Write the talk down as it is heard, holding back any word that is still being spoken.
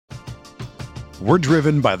We're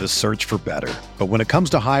driven by the search for better. But when it comes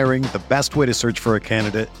to hiring, the best way to search for a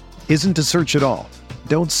candidate isn't to search at all.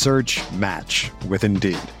 Don't search, match with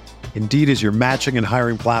Indeed. Indeed is your matching and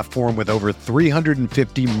hiring platform with over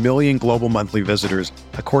 350 million global monthly visitors,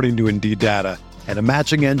 according to Indeed data, and a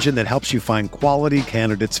matching engine that helps you find quality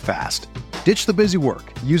candidates fast. Ditch the busy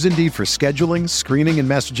work. Use Indeed for scheduling, screening, and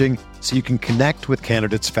messaging so you can connect with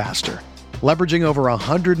candidates faster. Leveraging over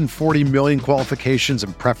 140 million qualifications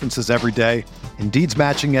and preferences every day, Indeed's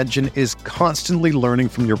matching engine is constantly learning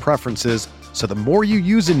from your preferences, so the more you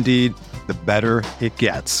use Indeed, the better it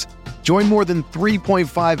gets. Join more than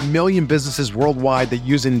 3.5 million businesses worldwide that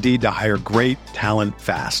use Indeed to hire great talent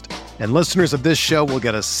fast. And listeners of this show will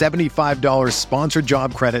get a $75 sponsored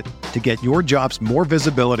job credit to get your jobs more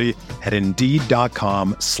visibility at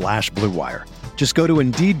Indeed.com/Blue Wire. Just go to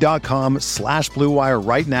Indeed.com/Blue Wire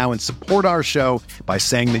right now and support our show by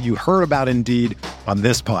saying that you heard about Indeed on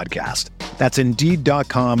this podcast. That's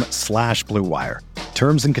Indeed.com/Blue Wire.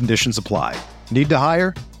 Terms and conditions apply. Need to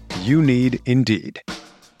hire? You need Indeed.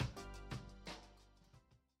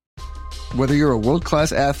 Whether you're a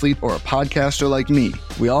world-class athlete or a podcaster like me,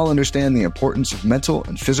 we all understand the importance of mental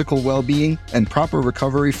and physical well-being and proper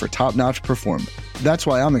recovery for top-notch performance. That's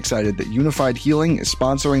why I'm excited that Unified Healing is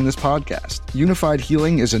sponsoring this podcast. Unified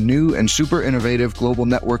Healing is a new and super innovative global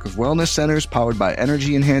network of wellness centers powered by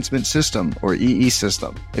Energy Enhancement System, or EE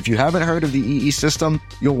System. If you haven't heard of the EE System,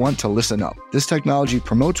 you'll want to listen up. This technology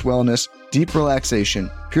promotes wellness, deep relaxation,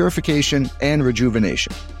 purification, and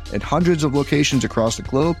rejuvenation. At hundreds of locations across the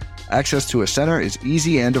globe, access to a center is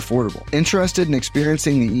easy and affordable. Interested in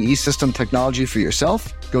experiencing the EE System technology for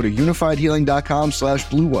yourself? Go to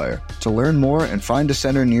unifiedhealing.com/Blue Wire to learn more and find a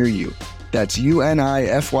center near you. That's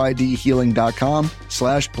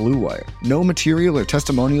UNIFYDhealing.com/Blue Wire. No material or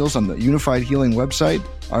testimonials on the Unified Healing website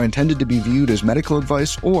are intended to be viewed as medical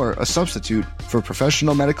advice or a substitute for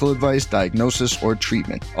professional medical advice, diagnosis, or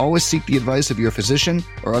treatment. Always seek the advice of your physician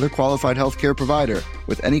or other qualified healthcare provider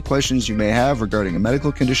with any questions you may have regarding a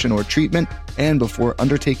medical condition or treatment and before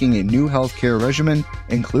undertaking a new healthcare regimen,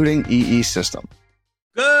 including EE System.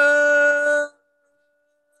 Good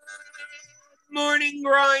morning,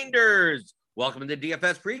 Grinders. Welcome to the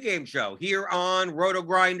DFS pregame show here on Roto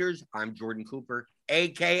Grinders. I'm Jordan Cooper,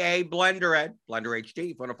 a.k.a. Blenderhead, Blender HD, if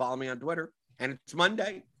you want to follow me on Twitter. And it's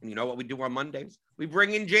Monday, and you know what we do on Mondays? We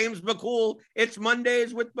bring in James McCool. It's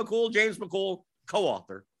Mondays with McCool. James McCool,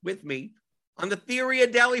 co-author with me on the Theory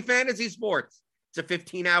of Daily Fantasy Sports. It's a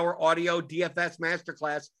 15-hour audio DFS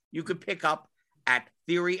masterclass you could pick up at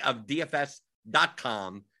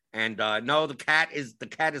theoryofdfs.com. And no, the cat is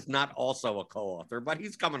not also a co-author, but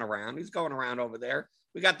he's coming around. He's going around over there.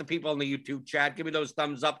 We got the people in the YouTube chat. Give me those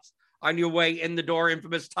thumbs ups on your way in the door.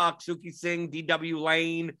 Infamous Talk, Suki Singh, DW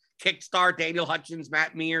Lane, Kickstart, Daniel Hutchins,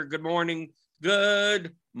 Matt Meir. Good morning.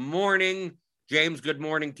 Good morning, James. Good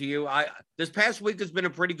morning to you. This past week has been a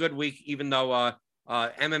pretty good week, even though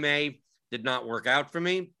MMA did not work out for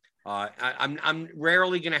me. I'm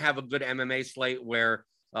rarely going to have a good MMA slate where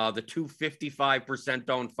the two 55%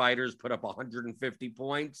 owned fighters put up 150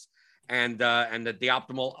 points, and that the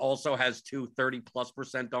optimal also has two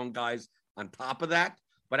 30+% owned guys on top of that.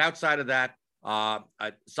 But outside of that,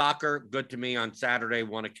 soccer, good to me on Saturday,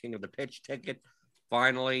 won a King of the Pitch ticket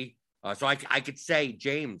finally. So I could say,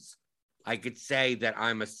 James, I could say that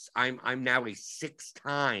I'm now a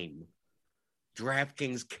 6-time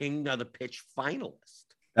DraftKings King of the Pitch finalist.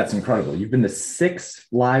 That's incredible. You've been to 6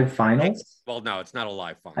 live finals? Well, no, it's not a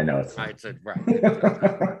live final. I know it's right. It's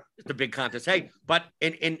a big contest. Hey, but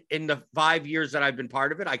in the 5 years that I've been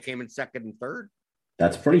part of it, I came in second and third.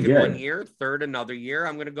 That's pretty good. 1 year, third another year.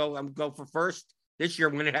 I'm gonna go for first this year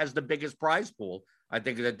when it has the biggest prize pool. I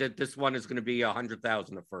think that this one is going to be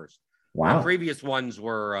 100,000 at first. Wow. The previous ones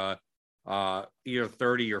were either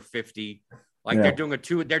 30 or 50. They're doing a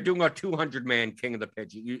 200-man King of the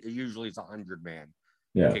Pitch. It usually is 100-man.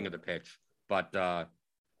 King of the Pitch, but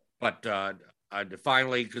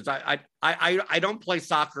finally, because I don't play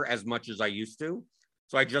soccer as much as I used to,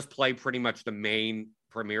 so I just play pretty much the main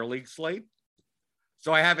Premier League slate.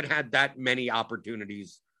 So I haven't had that many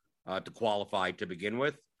opportunities to qualify to begin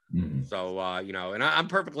with. Mm-hmm. So and I'm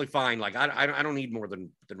perfectly fine. Like I don't need more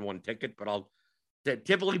than one ticket, but I'll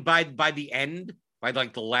typically by the end, by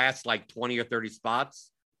like the last like 20 or 30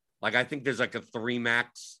 spots, like I think there's like a 3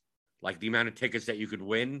 max. Like the amount of tickets that you could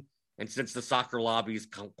win. And since the soccer lobby is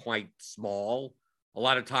quite small, a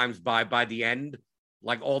lot of times by the end,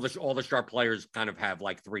 like all the sharp players kind of have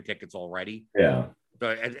like 3 tickets already. Yeah. So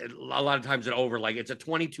a lot of times it's a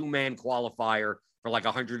 22-man qualifier for like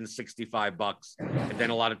 $165. And then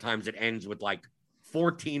a lot of times it ends with like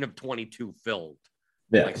 14 of 22 filled.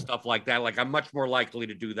 like stuff like that. Like I'm much more likely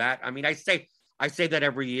to do that. I mean, I say that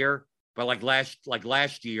every year, but like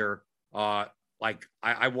last year, like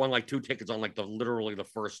I won like 2 tickets on like literally the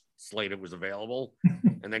first slate it was available,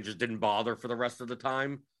 and then just didn't bother for the rest of the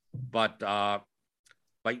time. But yeah,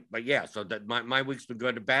 so that my week's been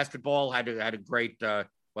good. Basketball had a great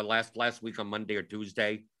last week on Monday or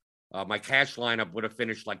Tuesday. My cash lineup would have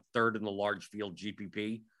finished like 3rd in the large field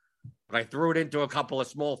GPP, but I threw it into a couple of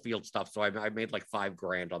small field stuff, so I made like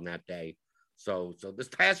 $5,000 on that day. So this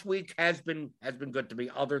past week has been good to me,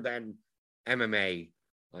 other than MMA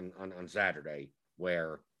on Saturday,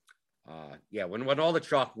 where when all the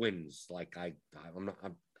chalk wins, like I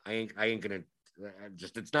ain't gonna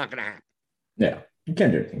it's not gonna happen. Yeah, you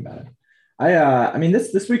can't do anything about it. I mean,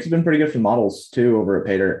 this week's been pretty good for models too over at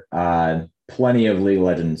Pater. Plenty of League of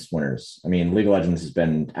Legends winners. I mean, League of Legends has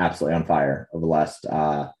been absolutely on fire over the last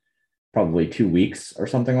probably 2 weeks or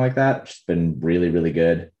something like that. It's been really, really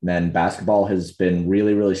good. And then basketball has been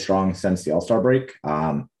really, really strong since the All-Star break.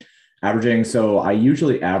 Averaging, so I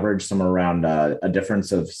usually average somewhere around a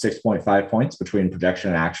difference of 6.5 points between projection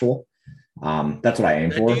and actual. That's what I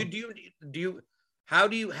aim for. How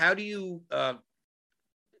do you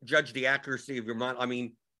judge the accuracy of your model? I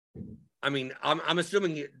mean, I'm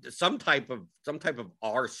assuming some type of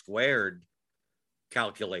R squared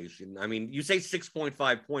calculation. I mean, you say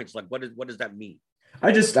 6.5 points. Like, what does that mean?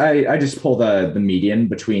 I just pull the median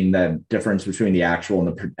between the difference between the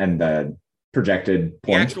actual and the projected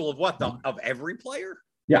point. The actual of what? Of every player?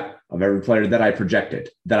 Yeah, of every player that I projected.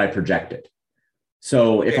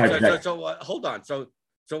 So if hold on. So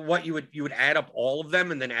what you would add up all of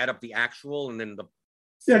them and then add up the actual and then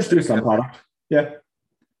just do some product. Yeah.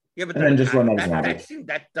 Yeah, but then just run that as an average.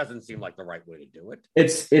 That doesn't seem like the right way to do it.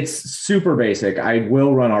 It's super basic. I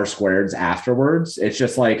will run R squareds afterwards. It's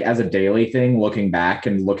just like as a daily thing, looking back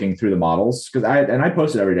and looking through the models, because I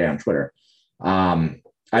post it every day on Twitter. I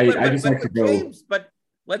just like to go. Teams, but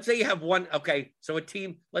let's say you have one. Okay, so a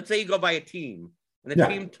team. Let's say you go by a team, and the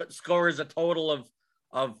team scores a total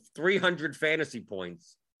of 300 fantasy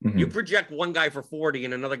points. Mm-hmm. You project one guy for 40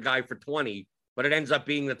 and another guy for 20. But it ends up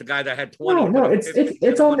being that the guy that had 20. No,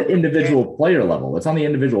 it's on the individual player level. It's on the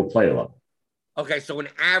individual player level. Okay, so an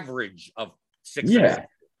average of 6. Yeah.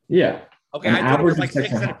 Okay, I thought it was like 6.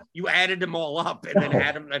 You added them all up and then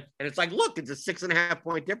add them, and it's like, look, it's a 6.5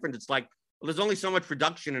 point difference. It's like, well, there's only so much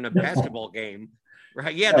production in a basketball game,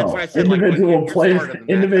 right? Yeah, that's what I said.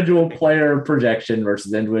 Individual player projection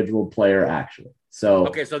versus individual player actual. So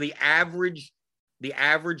okay, so the average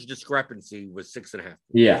discrepancy was 6.5.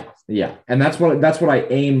 Yeah. And that's what I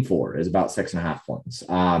aim for, is about 6.5 points.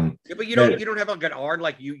 But you don't have like an R,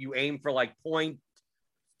 like you aim for like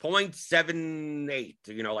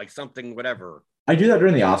 0.78, like something, whatever. I do that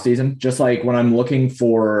during the off season, just like when I'm looking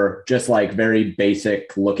for just like very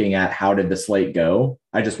basic looking at how did the slate go.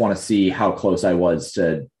 I just want to see how close I was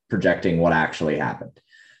to projecting what actually happened.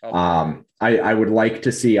 Okay. I would like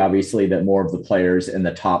to see, obviously, that more of the players in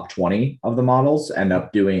the top 20 of the models end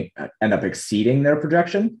up exceeding their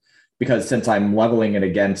projection, because since I'm leveling it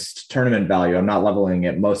against tournament value, I'm not leveling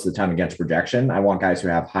it most of the time against projection. I want guys who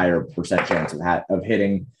have higher percent chance of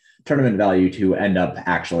hitting tournament value to end up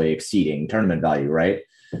actually exceeding tournament value, right?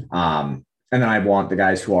 And then I want the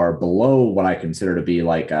guys who are below what I consider to be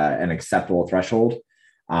like an acceptable threshold.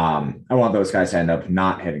 I want those guys to end up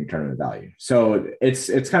not hitting tournament value. So it's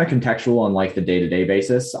kind of contextual on like the day-to-day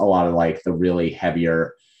basis. A lot of like the really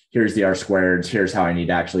heavier, here's the R squareds, here's how I need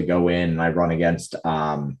to actually go in. And I run against,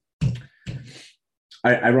 I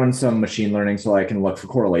run some machine learning so I can look for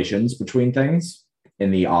correlations between things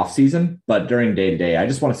in the off season. But during day-to-day, I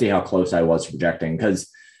just want to see how close I was to projecting. Because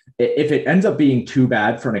if it ends up being too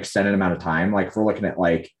bad for an extended amount of time, like if we're looking at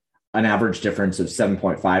like an average difference of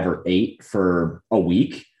 7.5 or 8 for a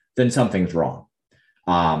week, then something's wrong.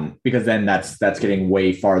 Because then that's getting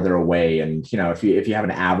way farther away. And, if you have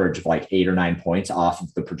an average of like 8 or 9 points off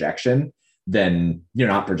of the projection, then you're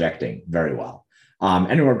not projecting very well.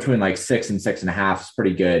 Anywhere between like 6 and 6.5 is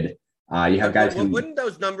pretty good. You have guys who wouldn't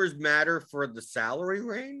those numbers matter for the salary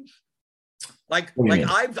range? I've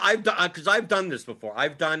done, because I've done this before.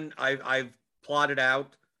 I've plotted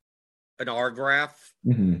out an R graph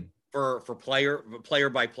for player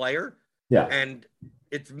by player. Yeah. And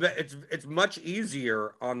it's much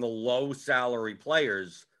easier on the low salary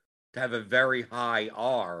players to have a very high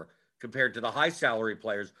R compared to the high salary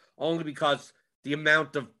players, only because the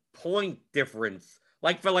amount of point difference,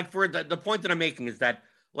 for the point that I'm making is that,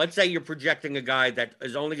 let's say you're projecting a guy that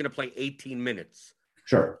is only going to play 18 minutes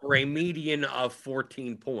for a median of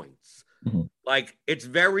 14 points. Mm-hmm. Like, it's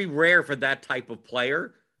very rare for that type of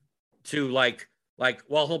player to like Like,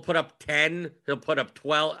 well, he'll put up 10, he'll put up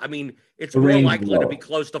 12. I mean, it's The more range is likely to low. be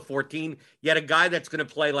close to 14. Yet a guy that's going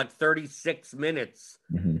to play like 36 minutes,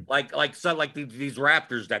 like these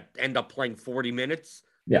Raptors that end up playing 40 minutes.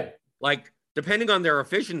 Yeah. Like, depending on their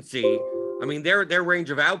efficiency, I mean, their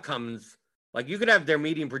range of outcomes, like you could have their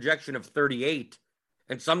median projection of 38,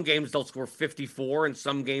 and some games they'll score 54, and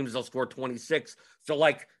some games they'll score 26. So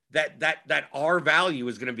like that R value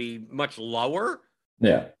is going to be much lower.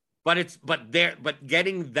 Yeah. But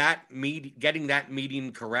getting that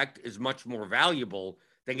median correct is much more valuable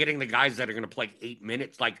than getting the guys that are going to play 8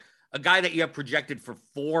 minutes. Like a guy that you have projected for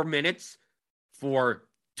 4 minutes for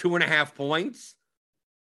 2.5 points,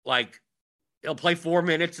 like he'll play 4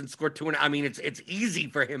 minutes and score 2.5. I mean, it's easy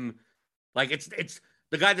for him. Like it's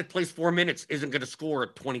the guy that plays 4 minutes isn't going to score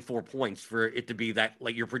 24 points for it to be that,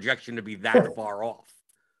 like your projection to be that far off.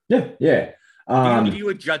 Yeah. Yeah. Do you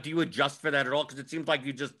adjust for that at all? Because it seems like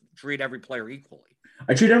you just treat every player equally.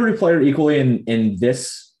 I treat every player equally in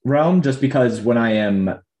this realm, just because when I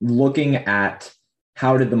am looking at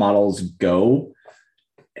how did the models go,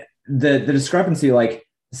 the discrepancy, like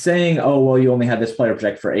saying, oh, well, you only had this player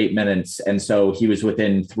project for 8 minutes, and so he was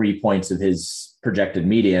within 3 points of his projected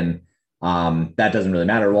median. That doesn't really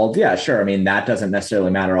matter. Well, yeah, sure. I mean, that doesn't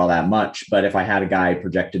necessarily matter all that much. But if I had a guy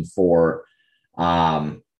projected for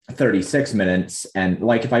 36 minutes, and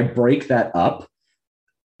like if I break that up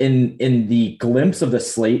in the glimpse of the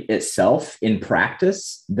slate itself in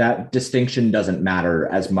practice, that distinction doesn't matter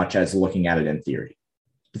as much as looking at it in theory.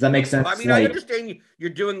 Does that make sense? I mean, I understand you're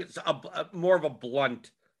doing a more of a blunt.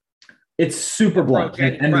 It's super blunt.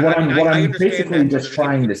 And what I'm basically just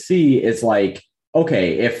trying to see is like,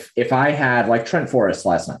 okay, if I had like Trent Forrest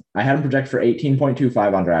last night, I had him project for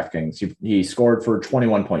 18.25 on DraftKings. He scored for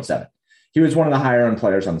 21.7. He was one of the higher end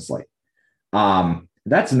players on the slate.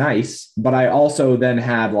 That's nice, but I also then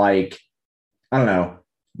had like, I don't know,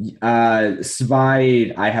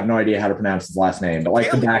 Svi, I have no idea how to pronounce his last name, but like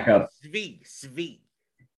the backup.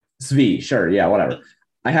 Svi, sure, yeah, whatever.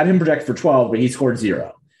 I had him project for 12, but he scored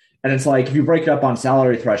 0. And it's like, if you break it up on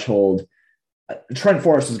salary threshold, Trent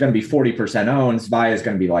Forrest is going to be 40% owned. Svi is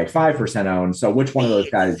going to be like 5% owned. So which one of those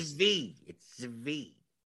guys? It's Svi.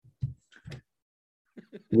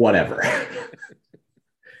 Whatever.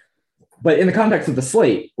 But in the context of the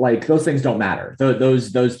slate, like those things don't matter.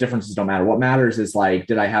 Those differences don't matter. What matters is like,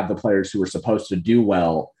 did I have the players who were supposed to do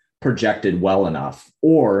well projected well enough?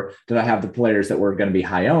 Or did I have the players that were going to be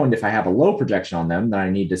high owned? If I have a low projection on them, then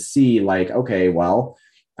I need to see like, okay, well,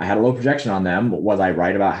 I had a low projection on them. Was I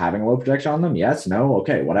right about having a low projection on them? Yes, no,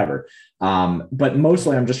 okay, whatever. But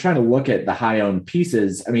mostly I'm just trying to look at the high owned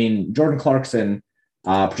pieces. I mean, Jordan Clarkson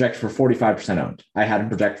projected for 45% owned. I had him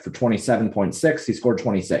project for 27.6. He scored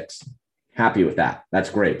 26. Happy with that. That's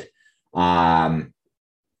great.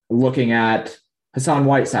 Looking at Hassan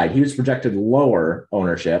Whiteside, he was projected lower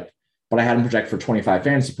ownership, but I had him project for 25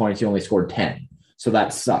 fantasy points. He only scored 10. So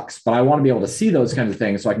that sucks. But I want to be able to see those kinds of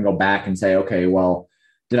things so I can go back and say, okay, well,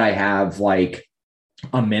 did I have like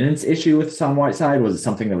a minutes issue with Hassan Whiteside? Was it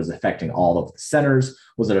something that was affecting all of the centers?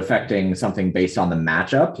 Was it affecting something based on the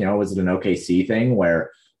matchup? You know, was it an OKC thing where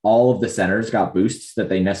all of the centers got boosts that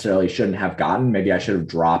they necessarily shouldn't have gotten? Maybe I should have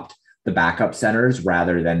dropped the backup centers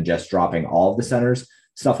rather than just dropping all of the centers,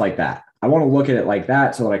 stuff like that. I want to look at it like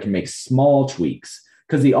that so that I can make small tweaks,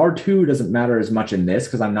 because the R2 doesn't matter as much in this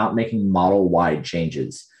because I'm not making model wide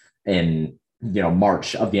changes in, you know,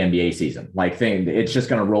 March of the NBA season. Like it's just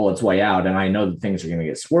going to roll its way out. And I know that things are going to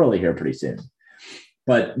get swirly here pretty soon.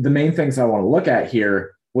 But the main things I want to look at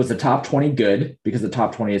here was the top 20 good, because the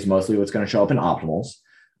top 20 is mostly what's going to show up in optimals.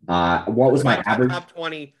 What was my average? Top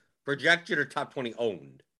 20 projected or top 20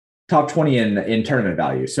 owned? Top 20 in tournament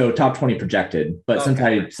value. So top 20 projected, but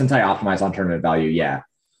okay. since I optimize on tournament value, yeah.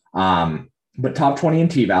 But top 20 in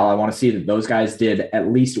T-Val, I want to see that those guys did at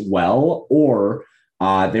least well, or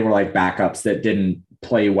they were like backups that didn't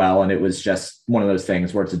play well, and it was just one of those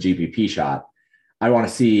things where it's a GPP shot. I want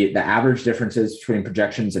to see the average differences between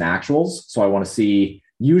projections and actuals. So I want to see,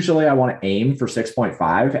 usually I want to aim for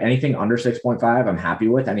 6.5. Anything under 6.5, I'm happy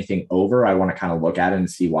with. Anything over, I want to kind of look at it and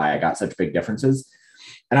see why I got such big differences.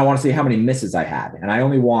 And I want to see how many misses I had. And I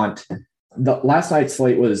only want the last night's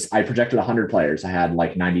slate was, I projected 100 players. I had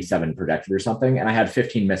like 97 projected or something, and I had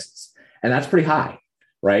 15 misses. And that's pretty high,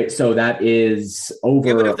 right? So that is over.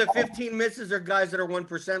 Yeah, but if the 15 misses are guys that are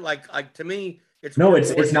 1%, like to me, it's no,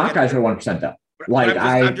 it's not guys that are 1% though. Like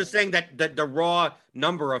I'm just saying that the raw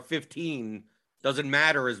number of 15 doesn't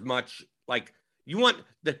matter as much. Like you want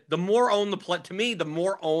the more own the play. To me, the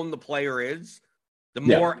more own the player is, the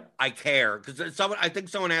more I care. Because I think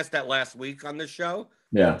someone asked that last week on this show.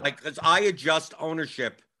 Yeah. Like, because I adjust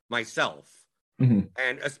ownership myself.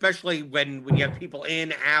 And especially when you have people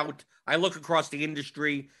in, out, I look across the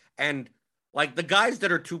industry and like the guys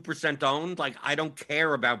that are 2% owned, like I don't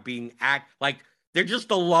care about being like they're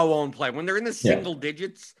just a low owned player. When they're in the single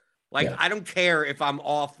digits, like I don't care if I'm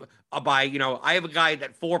off by, I have a guy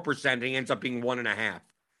that 4% and he ends up being 1.5.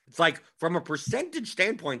 It's like from a percentage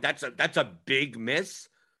standpoint, that's a big miss.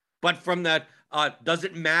 But from that, does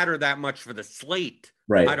it matter that much for the slate?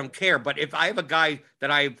 Right. I don't care. But if I have a guy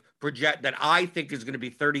that I think is going to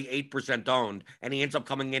be 38% owned and he ends up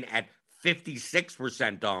coming in at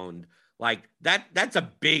 56% owned, like that's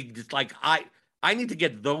a big, like I need to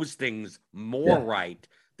get those things more right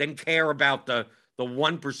than care about the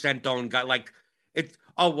 1% owned guy. Like it's,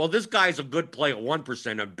 this guy's a good play at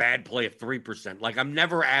 1%, a bad play at 3%. Like I'm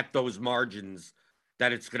never at those margins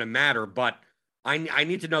that it's going to matter, but I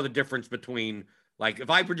need to know the difference between, like, if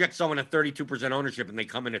I project someone at 32% ownership and they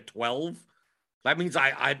come in at 12, that means I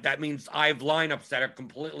have lineups that are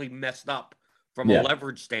completely messed up from a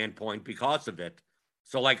leverage standpoint because of it.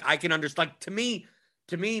 So like I can understand, like to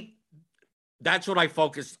me, that's what I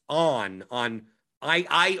focus on.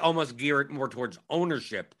 I almost gear it more towards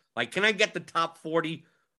ownership. Like, can I get the top 40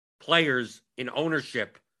 players in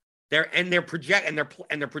ownership their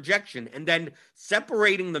projection, and then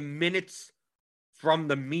separating the minutes from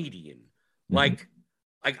the median? Like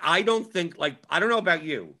I don't think, like, I don't know about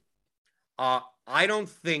you. I don't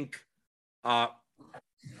think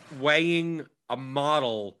weighing a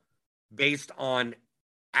model based on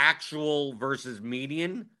actual versus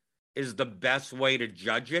median is the best way to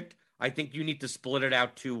judge it. I think you need to split it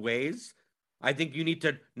out two ways. I think you need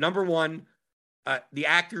to, number one, the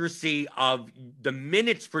accuracy of the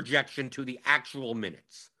minutes projection to the actual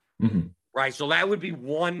minutes. Right. So that would be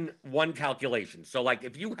one calculation. So like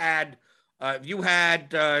if you had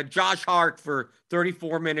Josh Hart for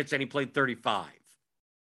 34 minutes and he played 35,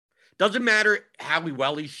 doesn't matter how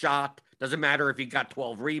well he shot. Doesn't matter if he got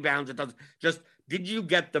 12 rebounds. It doesn't, just, did you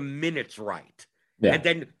get the minutes right? Yeah. And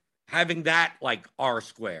then having that like R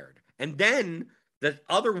squared. And then the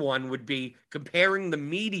other one would be comparing the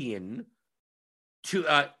median to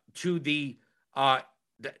the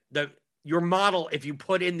your model if you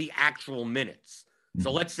put in the actual minutes.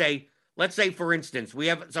 So let's say for instance, we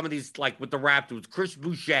have some of these, like with the Raptors, Chris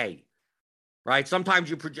Boucher, right?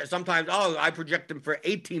 Sometimes I project him for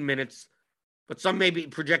 18 minutes, but some may be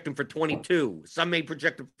project him for 22. Some may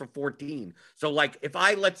project him for 14. So like if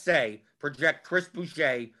I, let's say, project Chris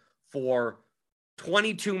Boucher for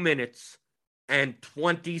 22 minutes and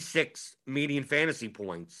 26 median fantasy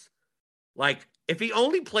points, like if he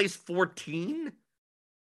only plays 14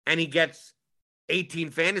 and he gets 18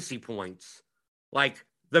 fantasy points, like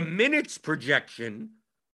the minutes projection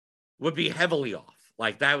would be heavily off.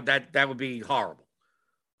 Like that would be horrible.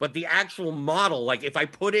 But the actual model, like if I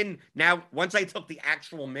put in now, once I took the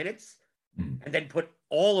actual minutes and then put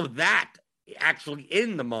all of that actually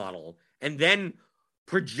in the model and then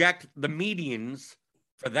project the medians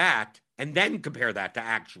for that and then compare that to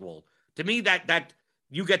actual, to me that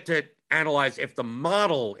you get to analyze if the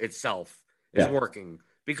model itself is working.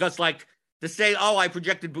 Because like to say, I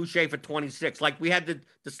projected Boucher for 26, like we had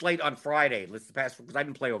the slate on Friday, because I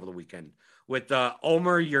didn't play over the weekend, with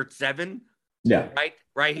Omer Yurtseven. Yeah.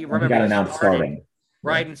 Right. He got announced starting.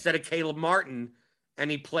 Right. Instead of Caleb Martin.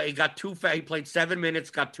 And he played 7 minutes,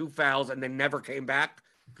 got 2 fouls, and then never came back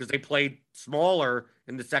because they played smaller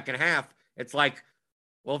in the second half. It's like,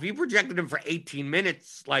 well, if you projected him for 18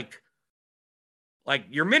 minutes, like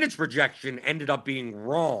your minutes projection ended up being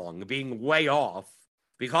wrong, being way off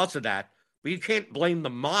because of that. But you can't blame the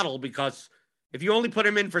model, because if you only put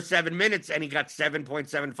him in for 7 minutes and he got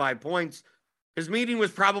 7.75 points, his median was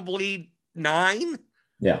probably 9.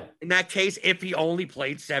 Yeah. In that case, if he only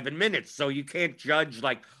played 7 minutes. So you can't judge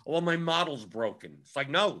like, my model's broken. It's like,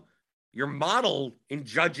 no, your model in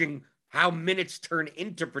judging how minutes turn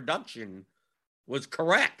into production was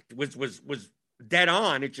correct, was dead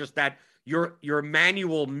on. It's just that your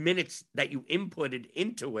manual minutes that you inputted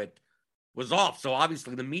into it was off. So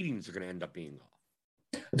obviously the medians are going to end up being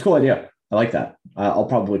off. It's a cool idea. I like that. I'll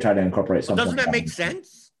probably try to incorporate something. Doesn't that make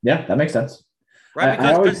sense? Yeah, that makes sense. Right.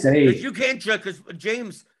 Because I always say, you can't judge, because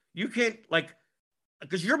James, you can't, like,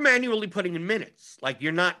 because you're manually putting in minutes. Like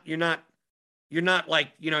you're not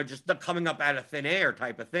like, just coming up out of thin air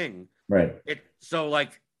type of thing. Right. So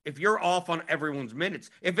like if you're off on everyone's minutes,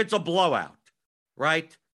 if it's a blowout,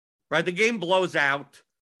 right, the game blows out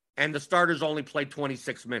and the starters only play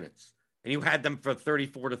 26 minutes and you had them for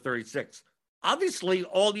 34 to 36, obviously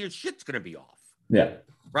all your shit's going to be off. Yeah.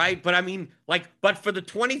 Right. But I mean, but for the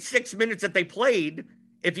 26 minutes that they played,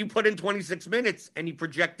 if you put in 26 minutes and you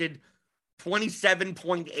projected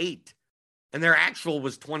 27.8, and their actual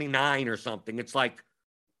was 29 or something. It's like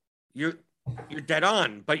you're dead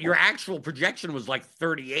on, but your actual projection was like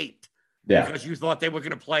 38 because you thought they were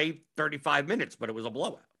going to play 35 minutes, but it was a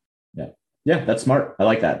blowout. Yeah, that's smart. I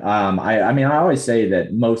like that. I mean, I always say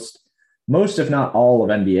that most, if not all of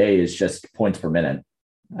NBA is just points per minute.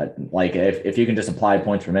 Like if you can just apply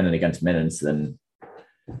points per minute against minutes, then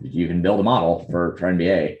you can build a model for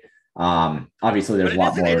NBA. Obviously there's a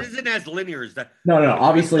lot more. It isn't as linear as that. No.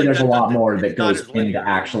 Obviously there's a lot more that goes into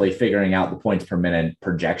actually figuring out the points per minute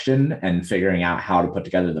projection and figuring out how to put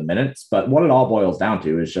together the minutes. But what it all boils down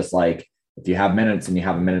to is just like, if you have minutes and you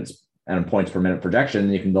have a minutes and a points per minute projection,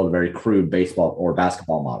 you can build a very crude baseball or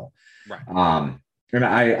basketball model. Right. And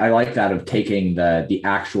I like that of taking the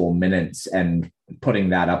actual minutes and putting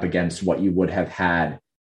that up against what you would have had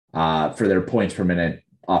for their points per minute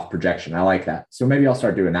off projection. I like that. So maybe I'll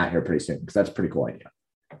start doing that here pretty soon because that's a pretty cool idea.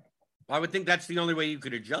 I would think that's the only way you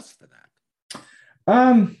could adjust for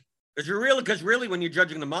that. Because really when you're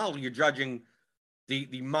judging the model, you're judging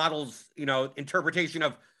the model's, interpretation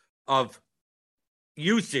of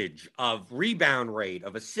usage, of rebound rate,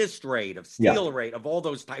 of assist rate, of steal rate, of all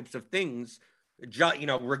those types of things,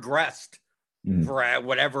 regressed for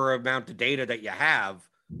whatever amount of data that you have.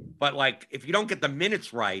 But like, if you don't get the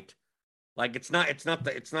minutes right, like it's not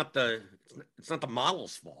the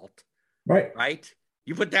model's fault. Right.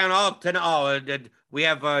 You put down, we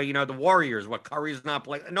have, the Warriors, Curry's not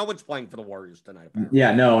playing. No one's playing for the Warriors tonight. Apparently.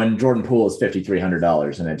 Yeah, no. And Jordan Poole is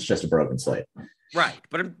 $5,300 and it's just a broken slate. Right.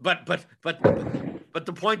 But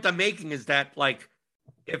the point I'm making is that, like,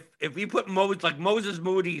 if we put Moses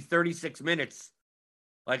Moody 36 minutes,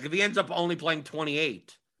 like if he ends up only playing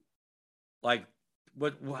 28, like,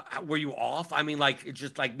 what were you off? I mean, like, it's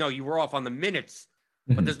just like, no, you were off on the minutes,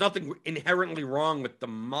 but there's nothing inherently wrong with the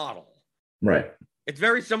model. Right. It's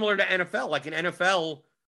very similar to NFL. Like in NFL,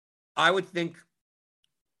 I would think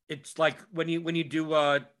it's like when you do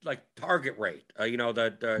like target rate,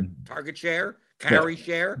 the target share, carry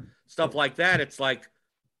share, stuff like that. It's like,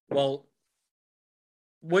 well,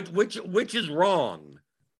 which is wrong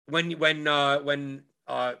when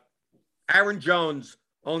Aaron Jones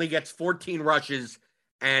only gets 14 rushes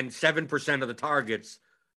and 7% of the targets,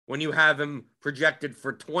 when you have him projected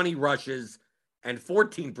for 20 rushes and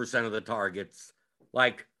 14% of the targets.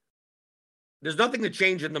 Like, there's nothing to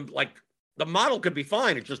change in them. Like, the model could be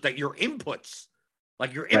fine. It's just that your inputs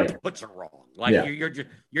are wrong. Like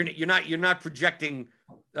you're not projecting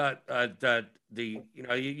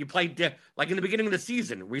you played like in the beginning of the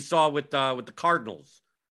season we saw with the Cardinals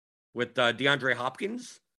with DeAndre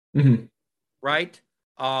Hopkins, right?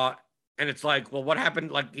 And it's like, well, what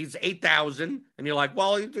happened? Like he's 8,000, and you're like,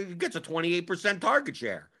 well, he gets a 28% target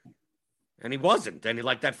share. And he wasn't. And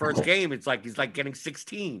like that first game, it's like he's like getting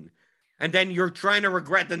 16. And then you're trying to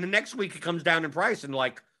regret. Then the next week it comes down in price and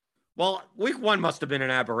like, well, week one must have been an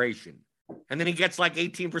aberration. And then he gets like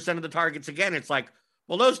 18% of the targets again. It's like,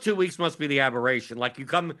 well, those 2 weeks must be the aberration. Like you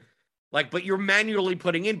come, like, but you're manually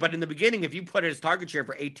putting in. But in the beginning, if you put his target share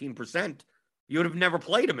for 18%, you would have never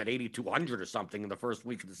played him at 8,200 or something in the first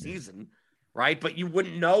week of the season, right? But you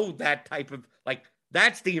wouldn't know that type of, like,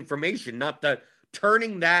 that's the information, not the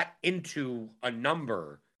turning that into a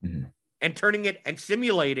number and turning it and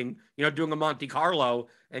simulating, doing a Monte Carlo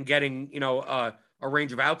and getting, a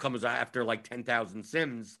range of outcomes after like 10,000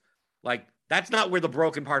 sims. Like that's not where the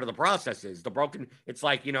broken part of the process is. It's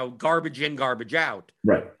like, garbage in, garbage out.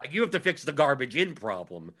 Right. Like you have to fix the garbage in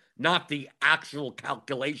problem, not the actual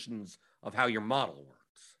calculations of how your model works.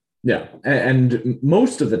 Yeah. And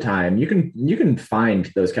most of the time you can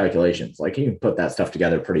find those calculations. Like you can put that stuff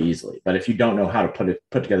together pretty easily. But if you don't know how to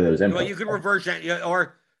put together those inputs. Well, you can reverse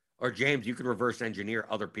or James, you can reverse engineer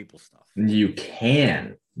other people's stuff. You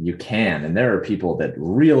can. And there are people that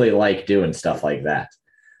really like doing stuff like that.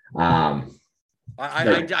 I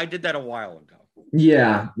did that a while ago.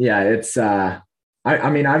 Yeah. It's I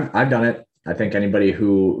mean, I've done it. I think anybody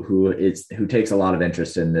who takes a lot of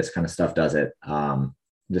interest in this kind of stuff does it.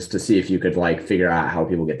 Just to see if you could like figure out how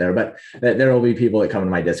people get there. But there will be people that come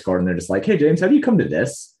into my Discord and they're just like, hey, James, have you come to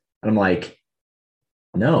this? And I'm like,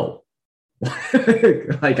 no.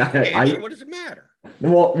 Like what does it matter?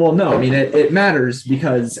 Well, no, I mean, it matters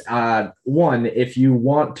because one, if you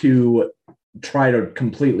want to try to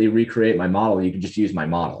completely recreate my model, you can just use my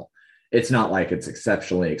model. It's not like it's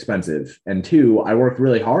exceptionally expensive. And two, I work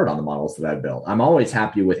really hard on the models that I've built. I'm always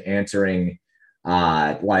happy with answering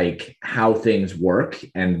like how things work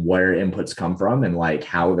and where inputs come from and like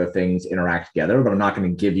how the things interact together, but I'm not going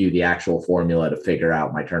to give you the actual formula to figure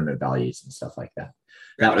out my tournament values and stuff like that.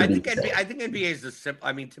 I think NBA is the simple.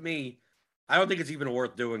 I mean, to me, I don't think it's even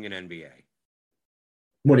worth doing in NBA.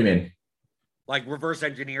 What do you mean? like reverse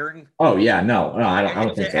engineering. Oh yeah, no, I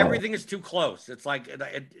don't think so. Everything is too close. It's like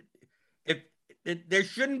there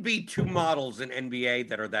shouldn't be two models in NBA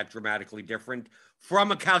that are that dramatically different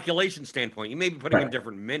from a calculation standpoint. You may be putting in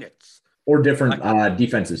different minutes or different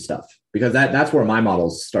defensive stuff, because that's where my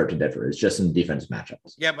models start to differ. It's just in defense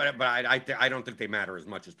matchups. Yeah, but I don't think they matter as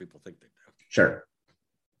much as people think they do. Sure.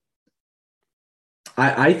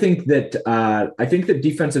 I think that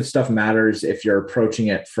defensive stuff matters if you're approaching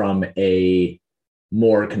it from a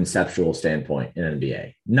more conceptual standpoint in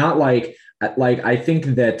NBA. Not like I think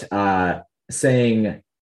that saying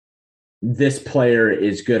this player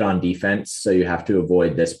is good on defense, so you have to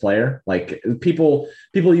avoid this player. Like people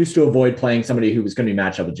used to avoid playing somebody who was going to be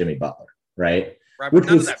matched up with Jimmy Butler, right? Right, but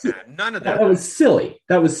none of that. That was silly.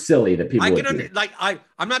 That was silly that people.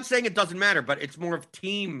 I'm not saying it doesn't matter, but it's more of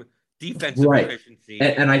team defensive efficiency,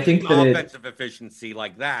 and I think that offensive efficiency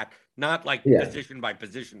like that, not like position by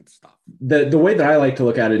position stuff. The way that I like to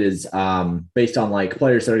look at it is based on like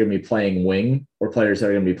players that are going to be playing wing, or players that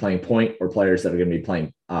are going to be playing point, or players that are going to be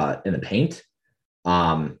playing in the paint,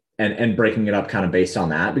 and breaking it up kind of based on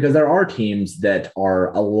that, because there are teams that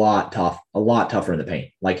are a lot tougher in the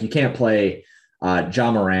paint. Like you can't play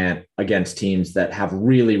Ja Morant against teams that have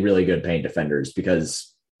really, really good paint defenders,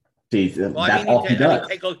 because that's all he does.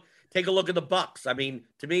 Take a look at the Bucks. I mean,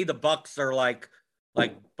 to me, the Bucks are like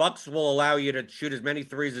Bucks will allow you to shoot as many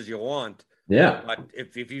threes as you want. Yeah. But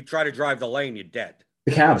if you try to drive the lane, you're dead.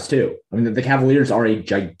 The Cavs too. I mean, the Cavaliers are a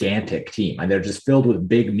gigantic team, and they're just filled with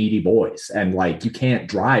big, meaty boys. And like, you can't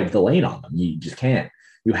drive the lane on them. You just can't.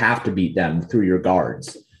 You have to beat them through your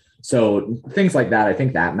guards. So things like that, I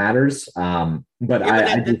think that matters. But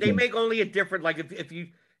they make only a difference. Like if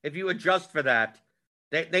you adjust for that,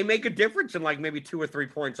 they make a difference in like maybe 2 or 3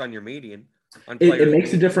 points on your median. It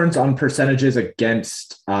makes a difference on percentages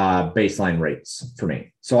against baseline rates for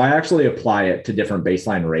me. So I actually apply it to different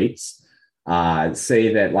baseline rates.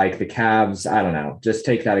 Say that like the Cavs, I don't know, just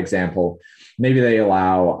take that example. Maybe they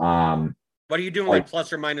allow. What are you doing, like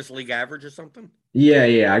plus or minus league average or something?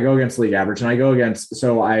 Yeah. I go against league average, and I go against.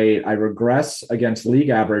 So I regress against league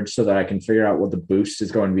average so that I can figure out what the boost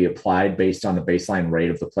is going to be applied based on the baseline rate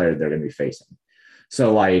of the player they're going to be facing.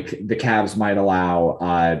 So like the Cavs might allow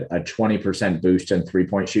a 20% boost in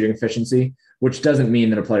 3-point shooting efficiency, which doesn't mean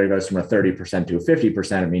that a player goes from a 30% to a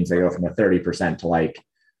 50%. It means they go from a 30% to like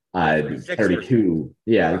 32,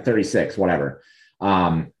 36, whatever.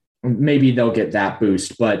 Maybe they'll get that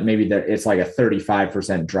boost, but maybe it's like a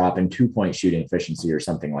 35% drop in 2-point shooting efficiency or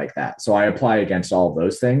something like that. So I apply against all of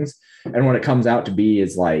those things. And what it comes out to be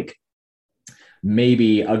is like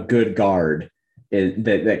maybe a good guard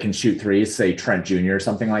that can shoot threes, say Trent Jr. or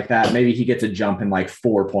something like that. Maybe he gets a jump in like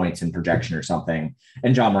 4 points in projection or something.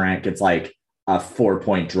 And Ja Morant gets like a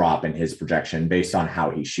 4-point drop in his projection based on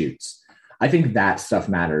how he shoots. I think that stuff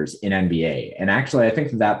matters in NBA. And actually, I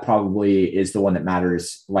think that probably is the one that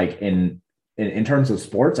matters like in terms of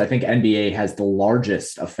sports. I think NBA has the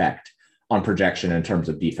largest effect on projection in terms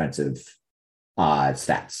of defensive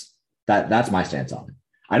stats. That's my stance on it.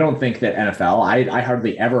 I don't think that NFL, I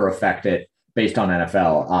hardly ever affect it based on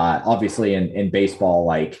NFL. Obviously in baseball,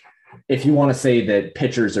 like if you want to say that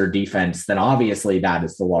pitchers are defense, then obviously that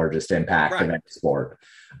is the largest impact of any sport.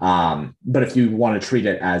 But if you want to treat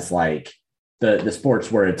it as like the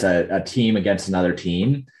sports where it's a team against another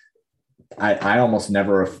team, I almost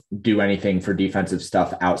never do anything for defensive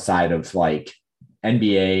stuff outside of like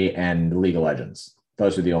NBA and League of Legends.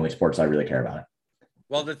 Those are the only sports I really care about.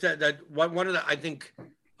 Well, one of the, I think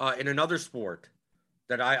in another sport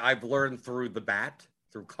that I've learned through the bat,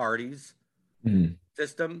 through Cardi's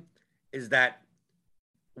system, is that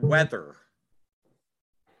weather.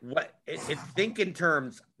 Think in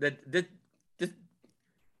terms that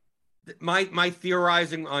my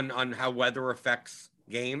theorizing on how weather affects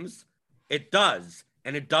games, it does,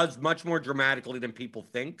 and it does much more dramatically than people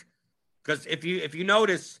think. Because if you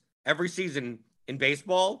notice, every season in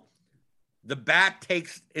baseball, the bat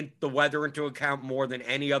takes the weather into account more than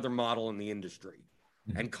any other model in the industry.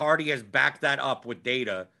 And Cardi has backed that up with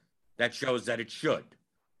data that shows that it should,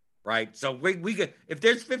 right? So we get, if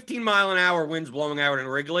there's 15-mile-an-hour winds blowing out in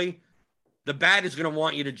Wrigley, the bat is going to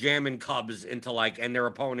want you to jam in Cubs into like, and their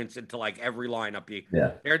opponents into like every lineup.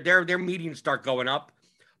 Their medians start going up,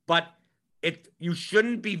 but you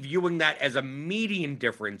shouldn't be viewing that as a median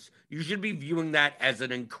difference. You should be viewing that as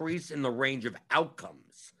an increase in the range of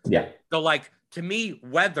outcomes. Yeah. So like, to me,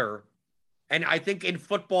 weather, and I think in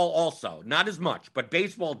football also, not as much, but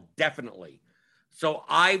baseball definitely. So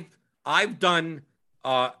I've done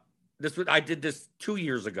this. I did this 2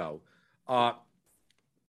 years ago.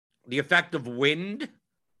 The effect of wind,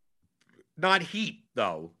 not heat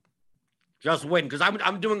though, Just win, because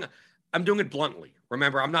I'm doing it bluntly.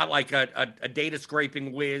 Remember, I'm not like a data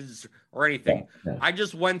scraping whiz or anything. Yeah. I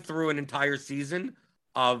just went through an entire season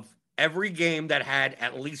of every game that had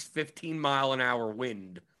at least 15-mile-an-hour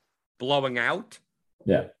wind blowing out.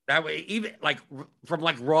 Yeah. That way, even like from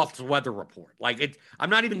like Roth's weather report. Like I'm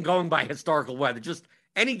not even going by historical weather. Just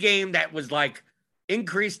any game that was like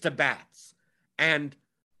increased to bats, and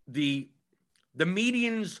the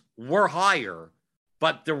medians were higher,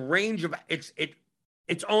 but the range of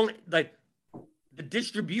it's only like the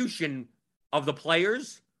distribution of the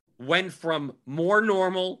players went from more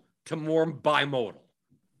normal to more bimodal.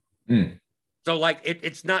 So like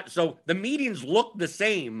it's not, so the medians look the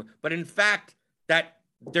same, but in fact that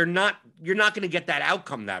you're not going to get that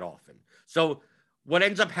outcome that often. So what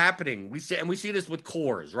ends up happening, we see this with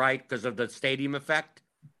Coors, right? Because of the stadium effect.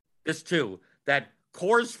 This too, that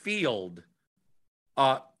Coors Field,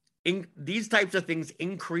 in these types of things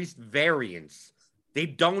increase variance. They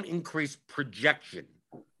don't increase projection.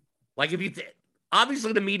 Like if you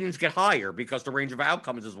obviously the medians get higher because the range of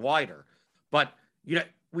outcomes is wider, but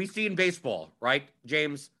we see in baseball, right,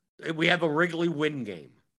 James? We have a Wrigley win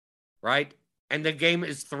game, right? And the game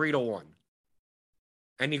is 3-1.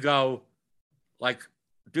 And you go, like,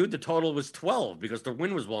 dude, the total was 12 because the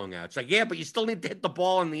wind was blowing out. It's like, yeah, but you still need to hit the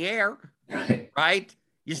ball in the air, right?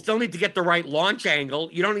 You still need to get the right launch angle.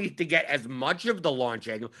 You don't need to get as much of the launch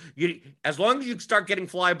angle. As long as you start getting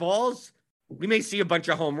fly balls, we may see a bunch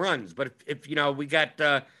of home runs. But if we got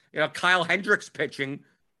Kyle Hendricks pitching,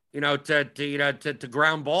 to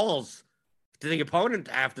ground balls to the opponent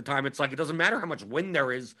half the time, it's like it doesn't matter how much wind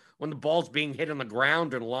there is when the ball's being hit on the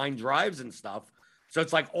ground and line drives and stuff. So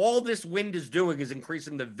it's like all this wind is doing is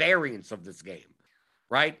increasing the variance of this game,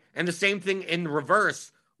 right? And the same thing in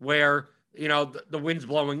reverse, where the wind's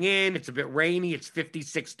blowing in, it's a bit rainy, it's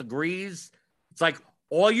 56 degrees. It's like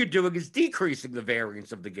all you're doing is decreasing the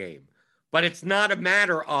variance of the game. But it's not a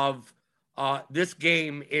matter of this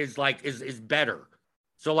game is better.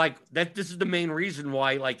 So like that, this is the main reason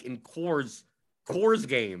why, like in Coors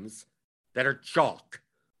games that are chalk,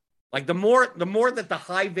 like the more that the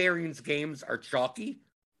high variance games are chalky,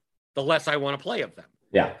 the less I want to play of them.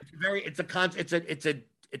 Yeah,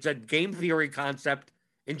 it's a game theory concept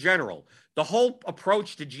in general. The whole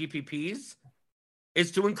approach to GPPs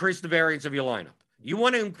is to increase the variance of your lineup. You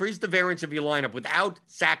want to increase the variance of your lineup without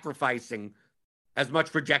sacrificing as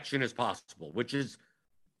much projection as possible, which is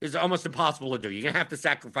almost impossible to do. You're going to have to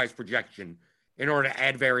sacrifice projection in order to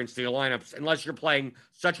add variance to your lineups, unless you're playing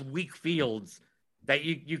such weak fields that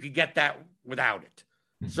you could get that without it.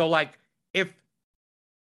 So like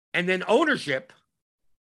and then ownership,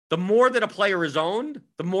 the more that a player is owned,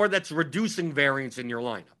 the more that's reducing variance in your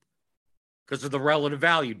lineup because of the relative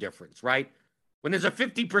value difference, right? When there's a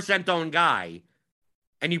 50% owned guy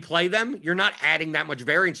and you play them, you're not adding that much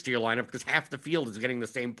variance to your lineup because half the field is getting the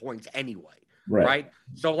same points anyway. Right.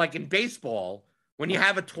 So like in baseball, when you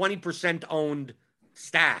have a 20% owned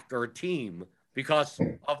stack or a team because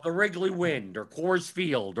of the Wrigley Wind or Coors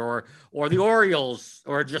Field or the Orioles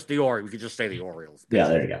or just the Orioles, we could just say the Orioles. Yeah,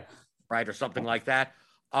 there you go. Right. Or something like that.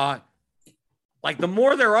 Like the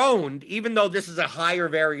more they're owned, even though this is a higher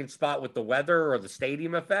variance spot with the weather or the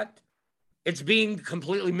stadium effect, it's being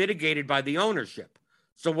completely mitigated by the ownership.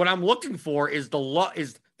 So what I'm looking for is the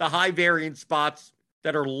high variance spots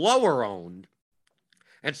that are lower owned.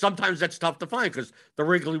 And sometimes that's tough to find because the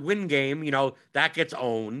Wrigley Wind game, that gets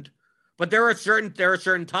owned. But there are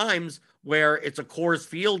certain times where it's a Coors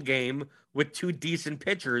Field game with two decent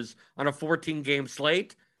pitchers on a 14-game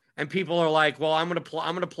slate, and people are like, "Well, I'm gonna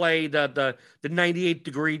play the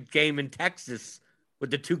 98-degree game in Texas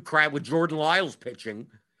with with Jordan Lyles pitching,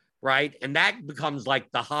 right?" And that becomes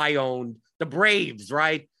like the high-owned, the Braves,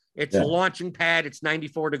 right? It's a launching pad. It's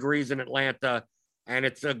 94 degrees in Atlanta. And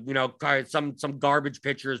it's some garbage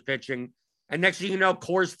pitchers pitching, and next thing you know,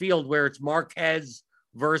 Coors Field where it's Marquez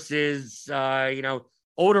versus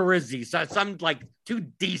Odorizzi, so some like two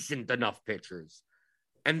decent enough pitchers,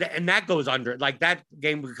 and that goes under. Like that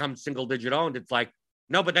game becomes single digit owned. It's like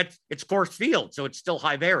no, but it's Coors Field, so it's still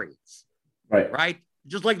high variance, right?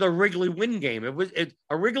 Just like the Wrigley Wind game. It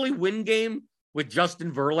a Wrigley Wind game with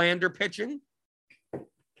Justin Verlander pitching.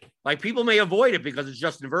 Like people may avoid it because it's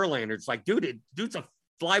Justin Verlander. It's like, dude's a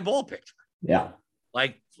fly ball pitcher. Yeah.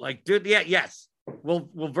 Like, dude, yeah, yes. Will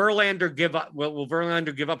Verlander give up? Will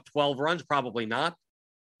Verlander give up 12 runs? Probably not.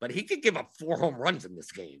 But he could give up 4 home runs in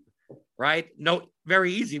this game, right? No,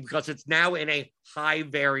 very easy because it's now in a high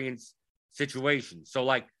variance situation. So,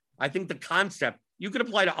 like, I think the concept you could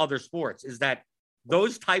apply to other sports is that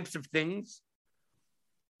those types of things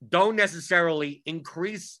don't necessarily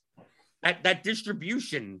increase that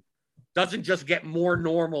distribution doesn't just get more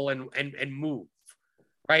normal and move,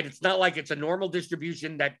 right? It's not like it's a normal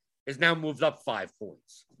distribution that is now moved up 5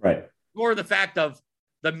 points. Right. Or the fact of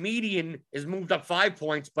the median is moved up 5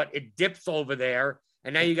 points, but it dips over there.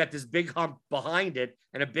 And now you got this big hump behind it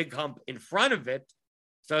and a big hump in front of it.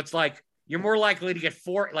 So it's like you're more likely to get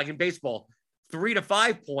 4, like in baseball, 3 to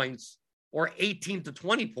 5 points or 18 to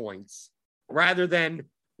 20 points rather than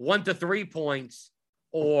 1 to 3 points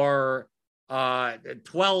or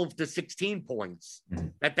 12 to 16 points.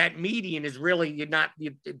 That median is really, it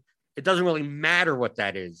doesn't really matter what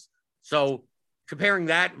that is. So comparing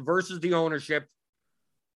that versus the ownership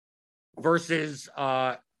versus,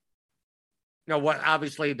 what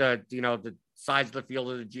obviously the size of the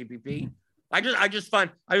field of the GPP. I just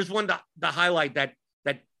wanted to highlight that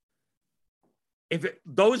if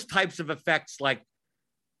those types of effects, like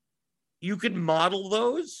you could model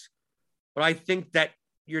those, but I think that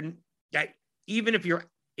even if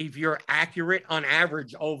you're accurate on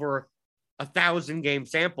average over 1,000 game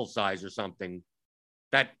sample size or something,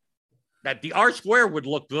 that the R square would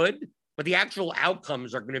look good, but the actual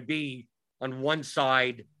outcomes are going to be on one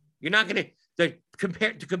side. You're not going to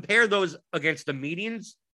compare those against the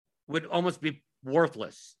medians would almost be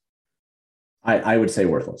worthless. I would say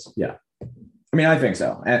worthless. Yeah. I mean, I think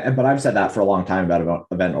so. But I've said that for a long time about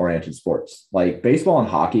event-oriented sports. Like baseball and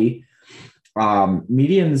hockey,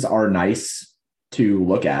 medians are nice to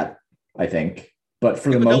look at, I think. But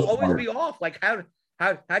for the most part, they'll always be off. Like how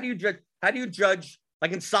do you judge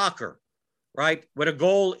like in soccer, right? With a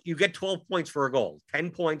goal, you get 12 points for a goal,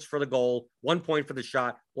 10 points for the goal, 1 point for the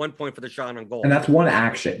shot, 1 point for the shot on goal. And that's one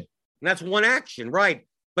action. Right?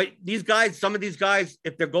 But these guys, some of these guys,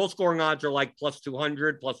 if their goal scoring odds are like plus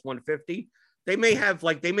 200, plus 150, they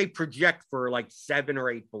may project for like 7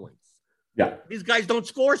 or 8 points. Yeah. These guys don't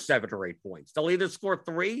score 7 or 8 points. They'll either score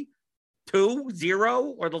 3, 2,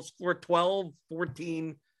 0, or they'll score 12,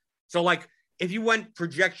 14. So like if you went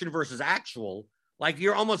projection versus actual, like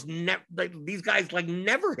you're almost these guys like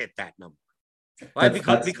never hit that number. Right?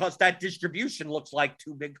 Because that distribution looks like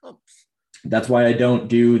 2 big humps. That's why I don't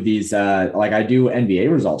do these, I do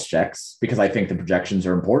NBA results checks because I think the projections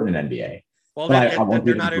are important in NBA. Well,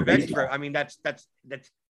 they're not event. I mean,